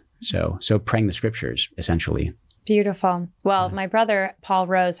without it. So praying the scriptures, essentially. Beautiful. Well, my brother, Paul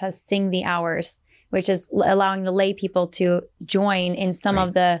Rose, has Sing the Hours, which is allowing the lay people to join in some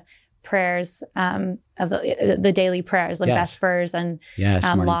of the prayers of the daily prayers, like Vespers and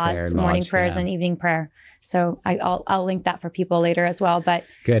morning prayers and evening prayer. So I'll link that for people later as well. But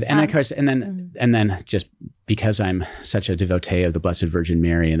good. And of course, and then just because I'm such a devotee of the Blessed Virgin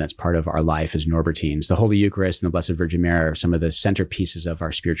Mary, and that's part of our life as Norbertines, the Holy Eucharist and the Blessed Virgin Mary are some of the centerpieces of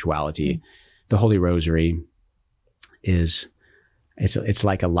our spirituality. The Holy Rosary it's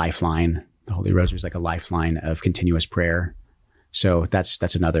like a lifeline. The Holy Rosary is like a lifeline of continuous prayer. So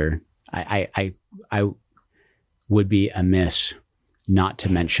that's another. I would be amiss not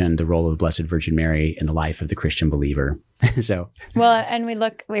to mention the role of the Blessed Virgin Mary in the life of the Christian believer. And we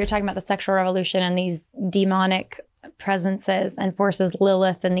were talking about the sexual revolution and these demonic presences and forces,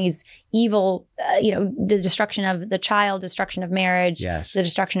 Lilith, and these evil, the destruction of the child, destruction of marriage, the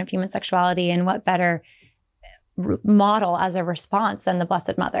destruction of human sexuality, and what better model as a response than the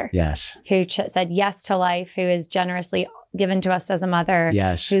Blessed Mother, who said yes to life, who is generously given to us as a mother,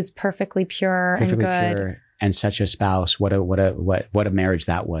 who's perfectly pure and good. And such a spouse. What a marriage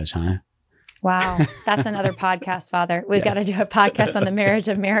that was, huh? Wow. That's another podcast, Father. We've got to do a podcast on the marriage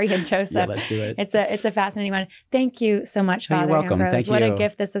of Mary and Joseph. Yeah, let's do it. It's a fascinating one. Thank you so much, Father. You're welcome. Ambrose. Thank you. What a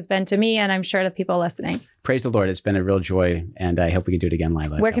gift this has been to me, and I'm sure the people listening. Praise the Lord. It's been a real joy, and I hope we can do it again,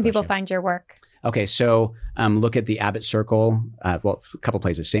 Lila. Where can people find your work? Okay, so look at the Abbott Circle. A couple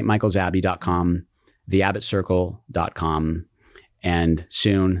places, stmichaelsabbey.com, theabbottcircle.com, and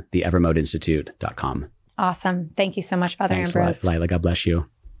soon theevermodeinstitute.com. Awesome. Thank you so much, Father Ambrose. Thanks, Lila. God bless you.